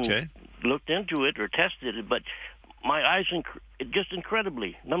 I haven't looked into it or tested it, but my eyes, just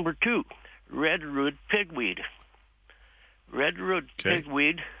incredibly. Number two, red root pigweed. Red root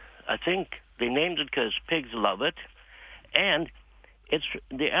pigweed, I think they named it because pigs love it. And it's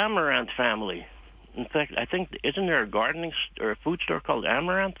the amaranth family. In fact, I think, isn't there a gardening or a food store called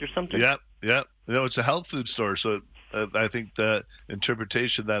Amaranth or something? Yep. It's a health food store, so I think the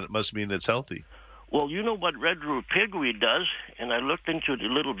interpretation that it must mean it's healthy. Well, you know what red root pigweed does, and I looked into it a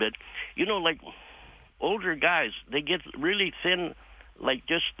little bit. Like older guys, they get really thin,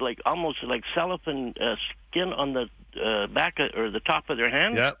 almost like cellophane skin on the back or the top of their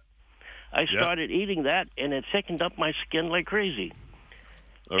hands. Yep. I started eating that, and it thickened up my skin like crazy.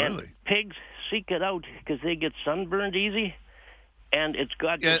 Oh, and really? Pigs seek it out because they get sunburned easy, and it's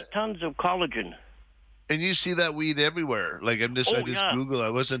got just tons of collagen. And you see that weed everywhere. Like I just Googled. I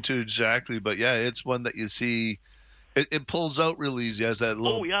wasn't too exactly, but it's one that you see. It pulls out real easy as that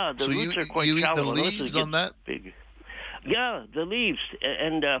little. Oh yeah, the roots are quite shallow. You eat the shallow. leaves on that? Big. Yeah, the leaves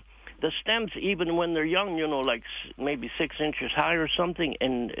and the stems, even when they're young, like maybe 6 inches high or something,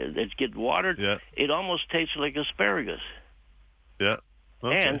 and it get watered. Yeah. It almost tastes like asparagus. Yeah.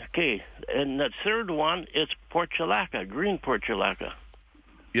 Okay. And the third one is portulaca, green portulaca.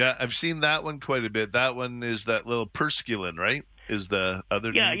 Yeah, I've seen that one quite a bit. That one is that little Persculin, right? Is the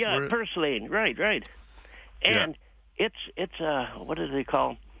other name for it? Purslane, right. And it's what do they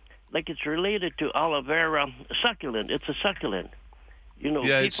call? Like it's related to aloe vera succulent. It's a succulent.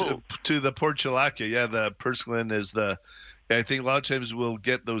 It's to the portulaca. Yeah, the Persculin is the. I think a lot of times we'll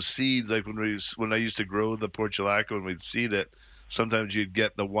get those seeds. Like when I used to grow the portulaca, when we'd seed it, sometimes you'd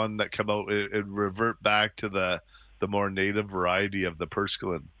get the one that come out. It revert back to the more native variety of the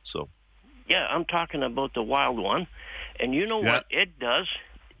Persculin. So. Yeah, I'm talking about the wild one, and you know what it does?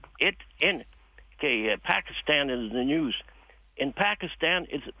 Pakistan is the news. In Pakistan,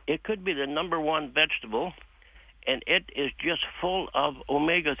 it could be the number one vegetable, and it is just full of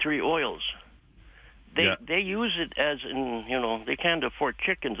omega-3 oils. They use it as in, they can't afford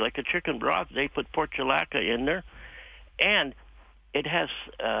chickens. Like a chicken broth, they put portulaca in there, and it has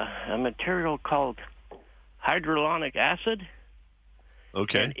a material called hyaluronic acid.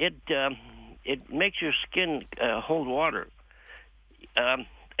 Okay. And it makes your skin hold water. An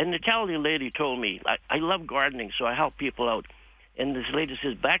Italian lady told me, I love gardening, so I help people out. And this lady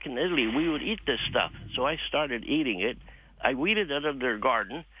says, back in Italy, we would eat this stuff. So I started eating it. I weeded out of their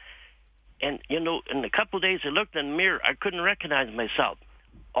garden. And, in a couple of days, I looked in the mirror. I couldn't recognize myself.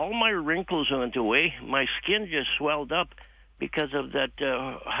 All my wrinkles went away. My skin just swelled up because of that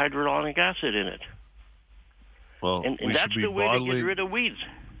hyaluronic acid in it. Well, and that's the way to get rid of weeds.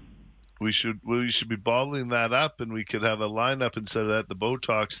 We should be bottling that up, and we could have a lineup instead of that the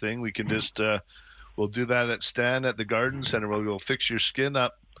Botox thing. We can just we'll do that at Stan at the garden center. We'll fix your skin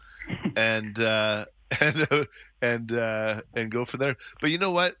up, and go from there. But you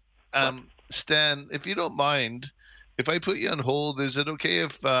know what, Stan, if you don't mind, if I put you on hold, is it okay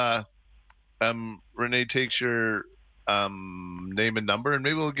if Renee takes your name and number, and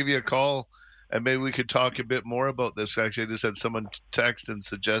maybe we'll give you a call. And maybe we could talk a bit more about this. Actually, I just had someone text and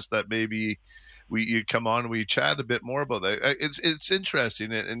suggest that maybe you come on and we chat a bit more about that. It's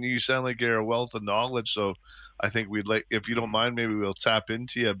interesting, and you sound like you're a wealth of knowledge. So I think we'd like, if you don't mind, maybe we'll tap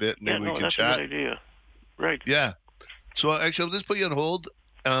into you a bit, and maybe we can chat. That's a good idea. Right. Yeah. So actually, I'll just put you on hold,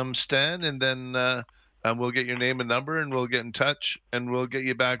 Stan, and then we'll get your name and number, and we'll get in touch, and we'll get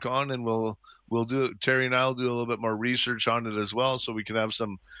you back on, and we'll do it. Terry and I'll do a little bit more research on it as well, so we can have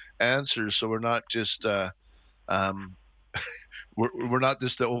some answers. So we're not just we're not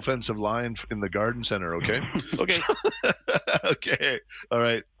just the offensive line in the garden center. Okay. Okay. Okay. All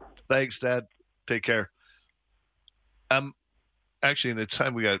right. Thanks, Dad. Take care. Actually, in the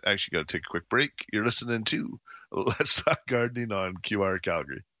time we got to take a quick break. You're listening to Let's Talk Gardening on QR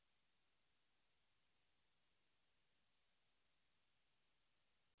Calgary.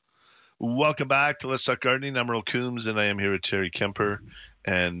 Welcome back to Let's Talk Gardening. I'm Earl Coombs, and I am here with Terry Kemper.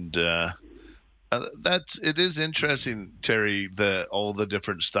 And it is interesting, Terry, all the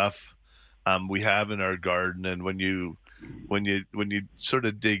different stuff we have in our garden. And when you sort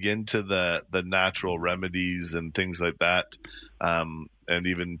of dig into the natural remedies and things like that, and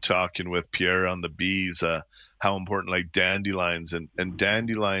even talking with Pierre on the bees, how important like dandelions and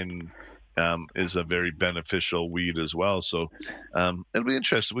dandelion is a very beneficial weed as well. So it'll be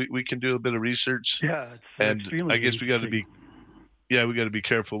interesting. We can do a bit of research. Yeah, and I guess we got to be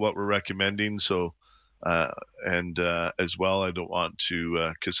careful what we're recommending. So as well, I don't want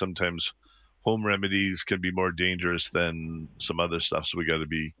to, because sometimes home remedies can be more dangerous than some other stuff. So we got to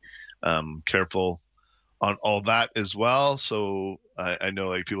be careful on all that as well. So I know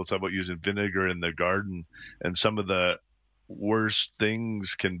like people talk about using vinegar in their garden, and some of the worst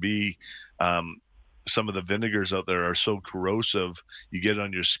things can be some of the vinegars out there are so corrosive, you get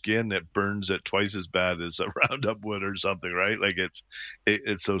on your skin, it burns it twice as bad as a Roundup would or something, right? Like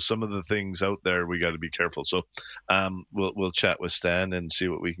it's so some of the things out there we got to be careful. So we'll chat with Stan and see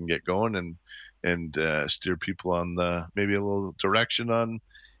what we can get going, and steer people on maybe a little direction on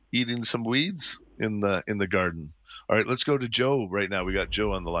eating some weeds in the garden. All right, let's go to Joe right now. We got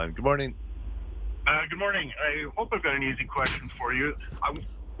Joe on the line. Good morning. Good morning. I hope I've got an easy question for you. I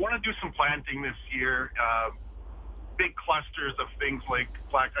want to do some planting this year, big clusters of things like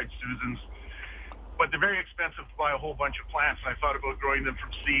black-eyed Susans, but they're very expensive to buy a whole bunch of plants, and I thought about growing them from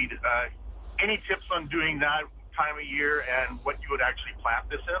seed. Any tips on doing that time of year and what you would actually plant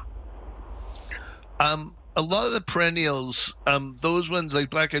this in? A lot of the perennials, those ones like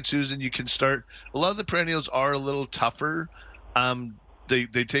black-eyed Susan, you can start. A lot of the perennials are a little tougher. They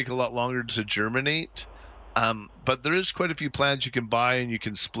take a lot longer to germinate. But there is quite a few plants you can buy, and you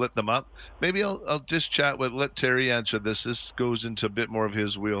can split them up. Maybe I'll just let Terry answer this. This goes into a bit more of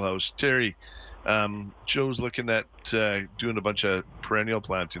his wheelhouse. Terry, Joe's looking at doing a bunch of perennial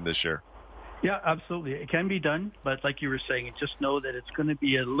planting this year. Yeah, absolutely. It can be done, but like you were saying, just know that it's going to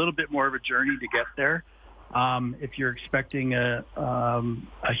be a little bit more of a journey to get there. If you're expecting a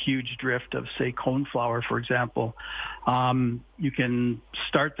huge drift of, say, coneflower, for example, you can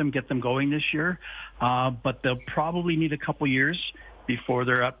start them, get them going this year, but they'll probably need a couple years before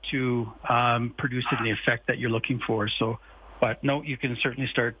they're up to producing the effect that you're looking for. So, but no, you can certainly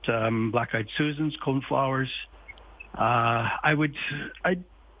start black-eyed Susans, coneflowers. I'd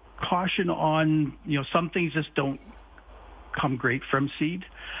caution on, some things just don't come great from seed.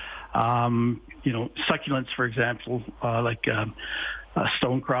 Succulents, for example, like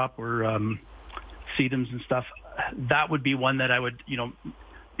stonecrop or sedums and stuff. That would be one that I would,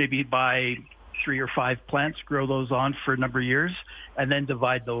 maybe buy 3 or 5 plants, grow those on for a number of years, and then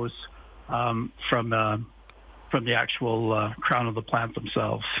divide those from the actual crown of the plant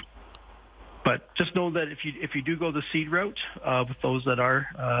themselves. But just know that if you do go the seed route with those that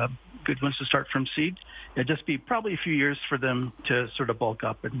are good ones to start from seed, it'll just be probably a few years for them to sort of bulk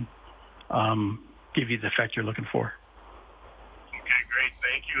up and give you the effect you're looking for. Okay, great,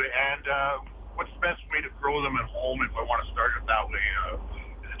 thank you. And what's the best way to grow them at home if I want to start it that way?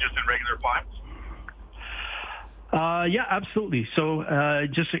 Is it just in regular pots? Yeah, absolutely. So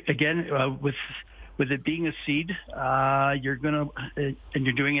just again with it being a seed, you're gonna and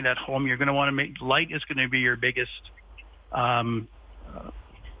you're doing it at home. You're gonna want to make light is going to be your biggest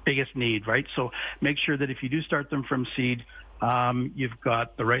need, right? So make sure that if you do start them from seed, you've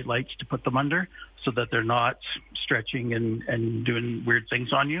got the right lights to put them under, so that they're not stretching and doing weird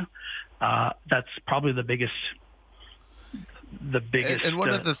things on you. That's probably the biggest. And one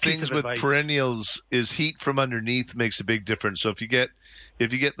of the things with perennials is heat from underneath makes a big difference. So if you get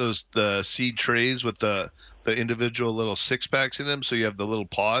the seed trays with the individual little 6-packs in them, so you have the little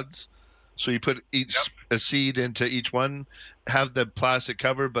pods, so you put a seed into each one, have the plastic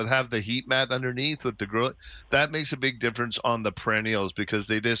cover, but have the heat mat underneath with the grow. That makes a big difference on the perennials because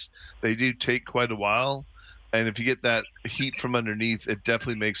they do take quite a while, and if you get that heat from underneath, it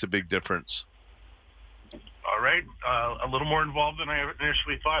definitely makes a big difference. All right. A little more involved than I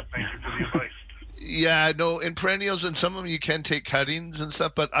initially thought. Thank you for the advice. Yeah, no, in perennials and some of them you can take cuttings and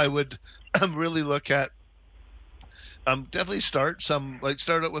stuff, but I would really look at definitely start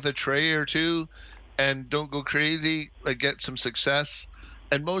out with a tray or two and don't go crazy, like get some success.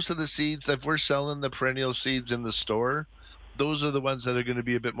 And most of the seeds that we're selling, the perennial seeds in the store, those are the ones that are going to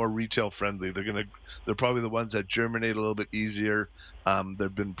be a bit more retail friendly. They're probably the ones that germinate a little bit easier.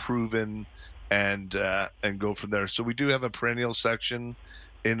 They've been proven. And go from there. So we do have a perennial section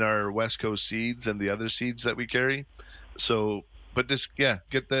in our West Coast seeds and the other seeds that we carry. So, but just get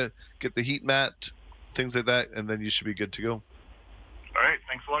the heat mat, things like that, and then you should be good to go. All right,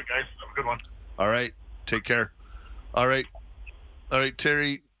 thanks a lot, guys. Have a good one. All right, take care. All right,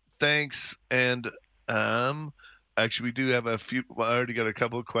 Terry, thanks. And actually, we do have I already got a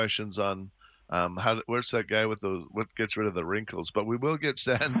couple of questions on. Where's that guy with those? What gets rid of the wrinkles? But we will get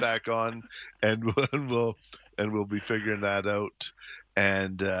Stan back on, and we'll be figuring that out,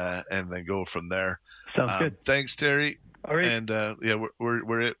 and then go from there. Sounds good. Thanks, Terry. All right. And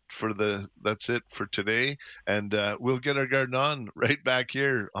that's it for today, and we'll get our garden on right back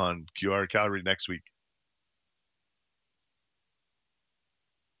here on QR Calgary next week.